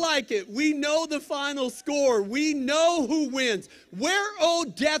live like it. We know the final score. We know who wins. Where, oh,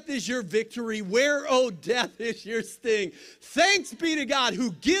 death is your victory? Where, oh, death is your sting? Thanks be to God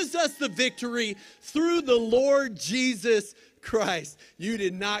who gives us the victory through the Lord Jesus Christ. You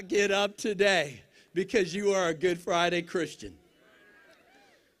did not get up today because you are a Good Friday Christian.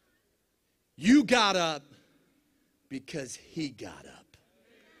 You got up because he got up.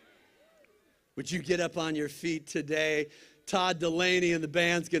 Would you get up on your feet today? Todd Delaney and the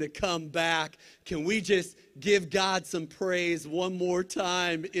band's going to come back. Can we just give God some praise one more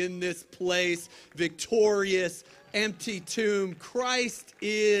time in this place? Victorious, empty tomb. Christ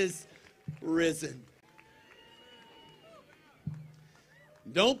is risen.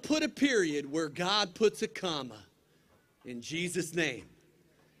 Don't put a period where God puts a comma. In Jesus' name,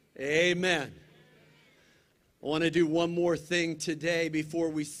 amen. I want to do one more thing today before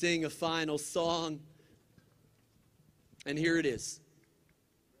we sing a final song. And here it is.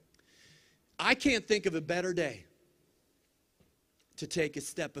 I can't think of a better day to take a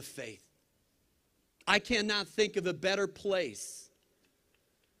step of faith. I cannot think of a better place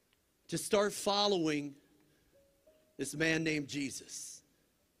to start following this man named Jesus.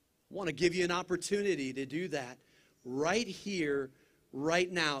 I want to give you an opportunity to do that right here,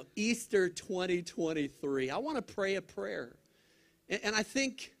 right now, Easter 2023. I want to pray a prayer. And I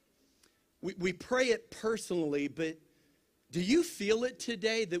think we pray it personally, but do you feel it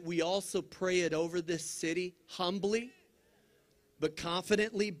today that we also pray it over this city humbly, but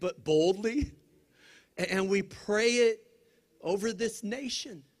confidently, but boldly? And we pray it over this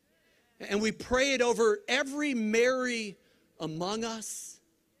nation. And we pray it over every Mary among us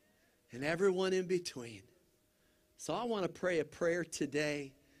and everyone in between. So I want to pray a prayer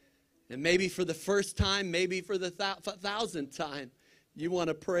today. And maybe for the first time, maybe for the 1,000th time, you want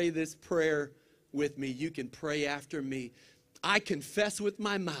to pray this prayer with me. You can pray after me. I confess with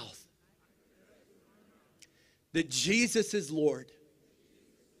my mouth that Jesus is Lord.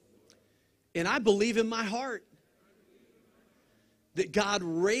 And I believe in my heart that God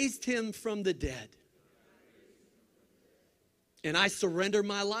raised him from the dead. And I surrender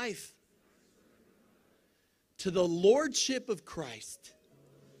my life to the lordship of Christ.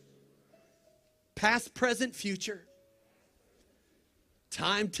 Past, present, future.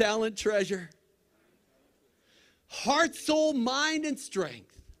 Time, talent, treasure. Heart, soul, mind, and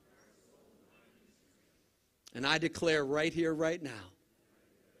strength. And I declare right here, right now,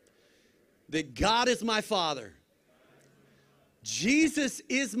 that God is my Father. Jesus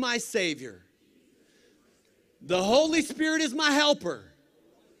is my Savior. The Holy Spirit is my helper.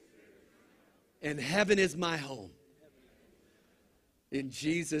 And heaven is my home. In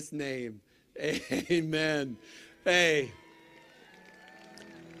Jesus' name, amen. Hey,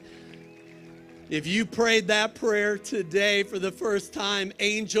 if you prayed that prayer today for the first time,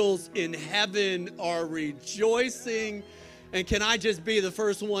 angels in heaven are rejoicing. And can I just be the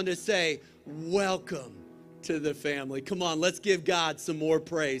first one to say, welcome to the family. Come on, let's give God some more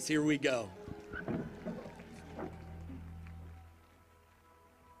praise. Here we go.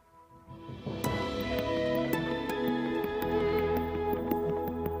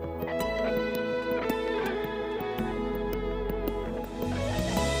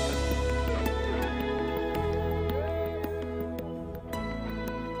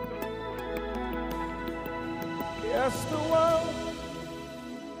 Yes, the world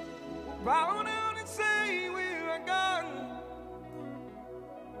will bow down and say we are God.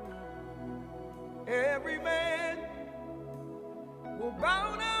 Every man will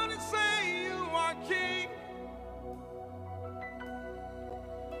bow down and say you are King.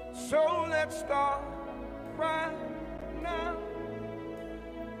 So let's start right now.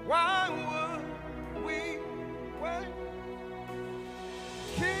 Why would we wait?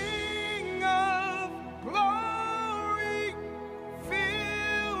 King of glory,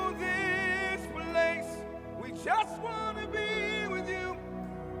 fill this place. We just want to be with you.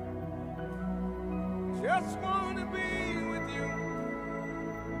 Just want to be with you.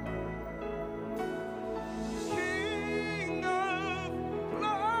 King of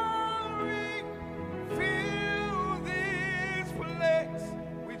glory, fill this place.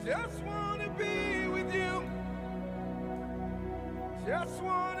 We just want to be with you. Just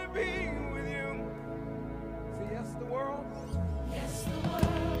want to be with you. Say yes, the world. Yes, the world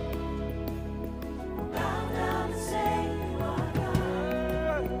will bow down and say you are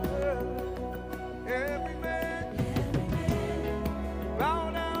God. Every man Every man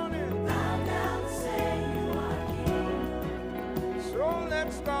bow down and bow down and say you are King. so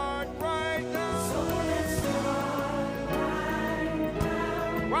let's start right now. So let's start right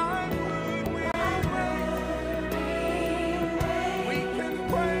now. Why would we wait? We can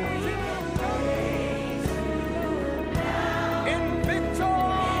praise you in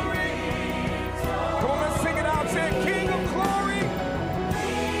victory. Come on, let's sing it out. Say, King of glory.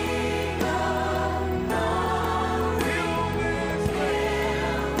 Fill this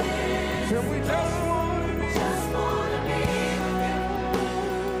place. Till we just want to be. Just wanna be with you.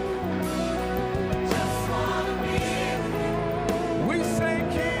 Just wanna be with you. We say,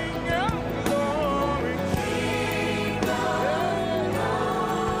 King of glory.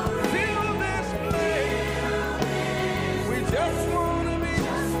 Fill this place. We just want to be.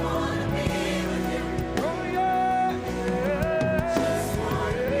 Just wanna be with you. Oh, yeah. Just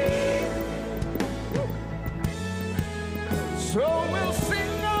wanna be with you. So we'll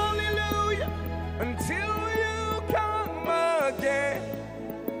sing hallelujah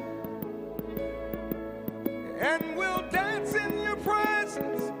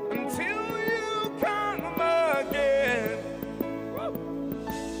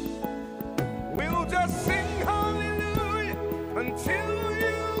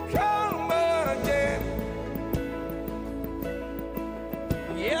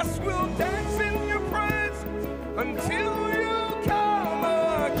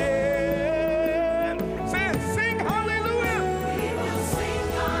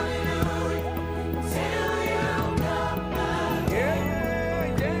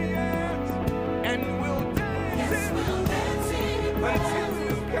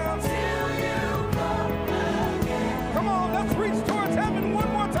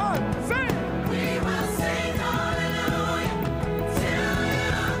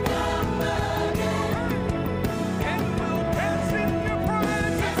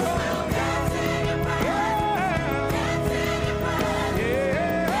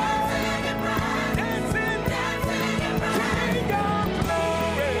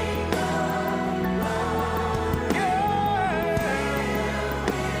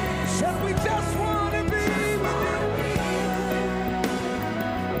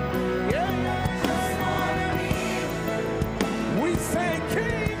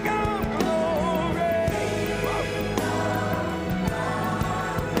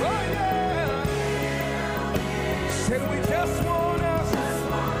just wanna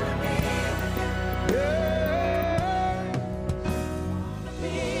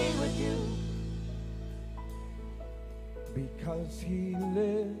be with you. because he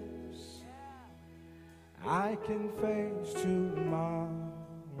lives, I can face tomorrow.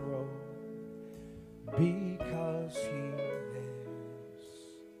 Because he lives,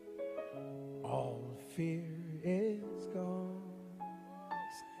 all fear is gone.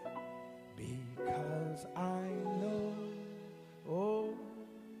 Because I know, oh,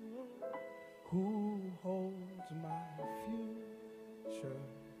 who holds my future,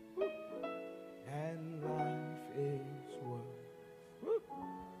 and life is worth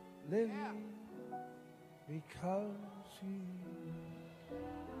living because he.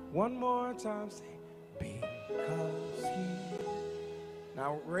 One more time, say, because he.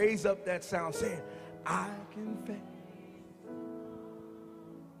 Now raise up that sound, saying, I can face.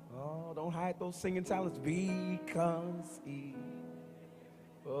 Oh, don't hide those singing talents. Because he.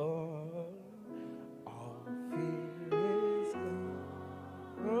 Oh, all fear is gone.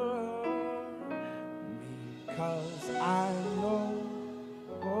 Oh, because I know,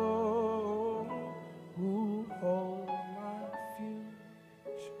 oh, who holds my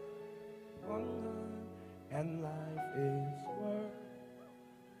future. And life is worth.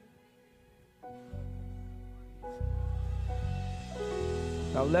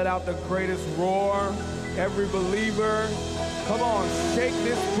 Now let out the greatest roar. Every believer, come on, shake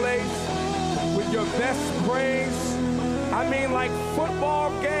this place with your best praise. I mean, like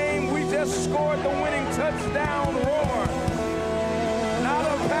football game, we just scored the winning touchdown. Roar. Not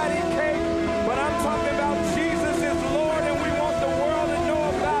a patty cake, but I'm talking about Jesus is Lord, and we want the world to know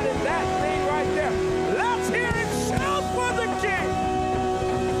about it. That thing right there. Let's hear it. Shout for the King.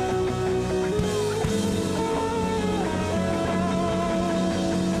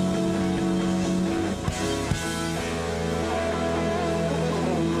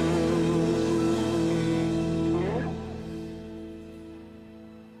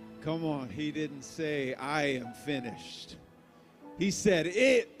 Come on, he didn't say, I am finished. He said,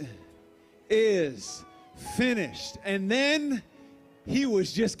 it is finished. And then he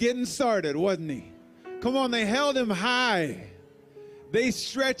was just getting started, wasn't he? Come on, they held him high. They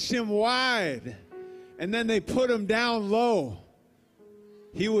stretched him wide. And then they put him down low.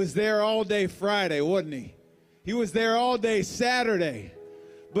 He was there all day Friday, wasn't he? He was there all day Saturday.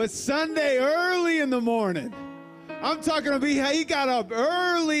 But Sunday early in the morning, I'm talking about he got up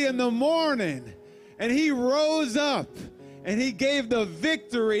early in the morning and he rose up and he gave the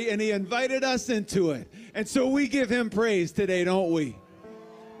victory and he invited us into it. And so we give him praise today, don't we?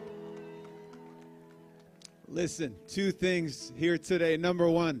 Listen, two things here today. Number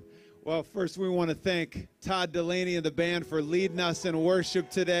one, well, first we want to thank Todd Delaney and the band for leading us in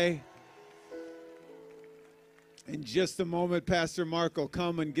worship today. In just a moment, Pastor Mark will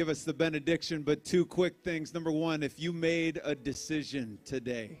come and give us the benediction, but two quick things. Number one, if you made a decision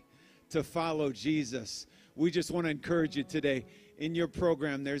today to follow Jesus, we just want to encourage you today. In your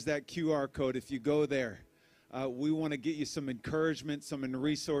program, there's that QR code. If you go there, we want to get you some encouragement, some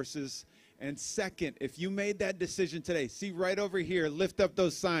resources. And second, if you made that decision today, see right over here, lift up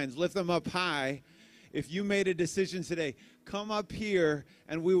those signs, lift them up high. If you made a decision today, come up here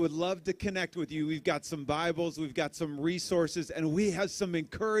and we would love to connect with you. We've got some Bibles, we've got some resources, and we have some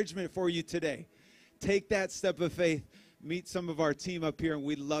encouragement for you today. Take that step of faith, meet some of our team up here, and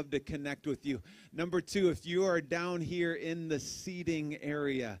we'd love to connect with you. Number two, if you are down here in the seating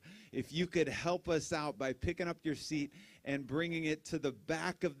area, if you could help us out by picking up your seat and bringing it to the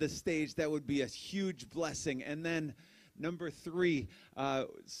back of the stage, that would be a huge blessing. And then number three,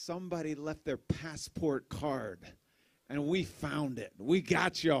 somebody left their passport card, and we found it. We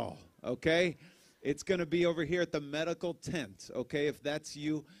got y'all, okay? It's going to be over here at the medical tent, okay? If that's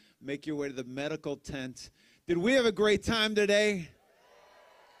you, make your way to the medical tent. Did we have a great time today?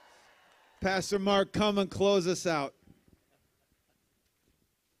 Pastor Mark, come and close us out.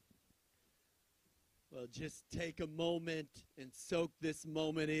 Well, just take a moment and soak this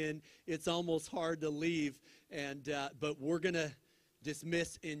moment in. It's almost hard to leave, but we're going to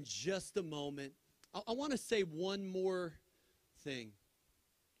dismiss in just a moment. I want to say one more thing.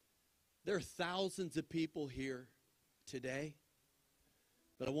 There are thousands of people here today,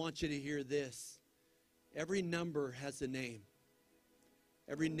 but I want you to hear this. Every number has a name.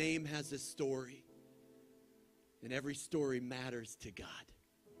 Every name has a story, and every story matters to God.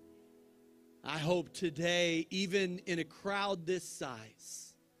 I hope today, even in a crowd this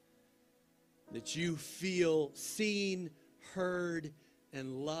size, that you feel seen, heard,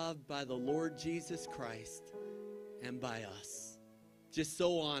 and loved by the Lord Jesus Christ and by us. Just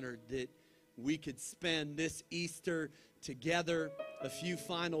so honored that we could spend this Easter together. A few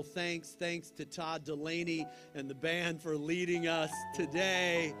final thanks. Thanks to Todd Delaney and the band for leading us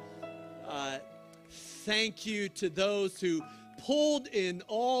today. Thank you to those who pulled an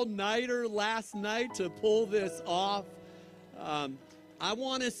all-nighter last night to pull this off. I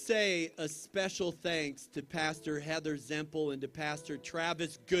want to say a special thanks to Pastor Heather Zempel and to Pastor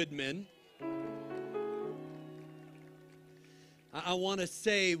Travis Goodman. I want to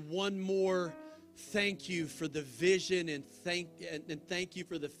say one more thank you for the vision and thank you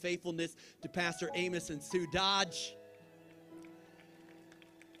for the faithfulness to Pastor Amos and Sue Dodge.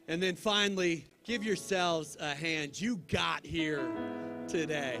 And then finally, give yourselves a hand. You got here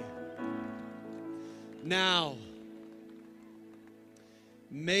today. Now,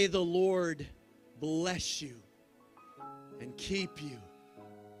 may the Lord bless you and keep you.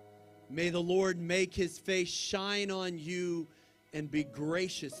 May the Lord make his face shine on you and be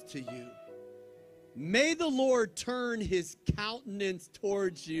gracious to you. May the Lord turn his countenance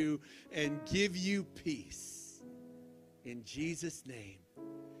towards you and give you peace. In Jesus' name,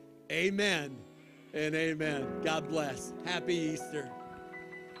 amen and amen. God bless. Happy Easter.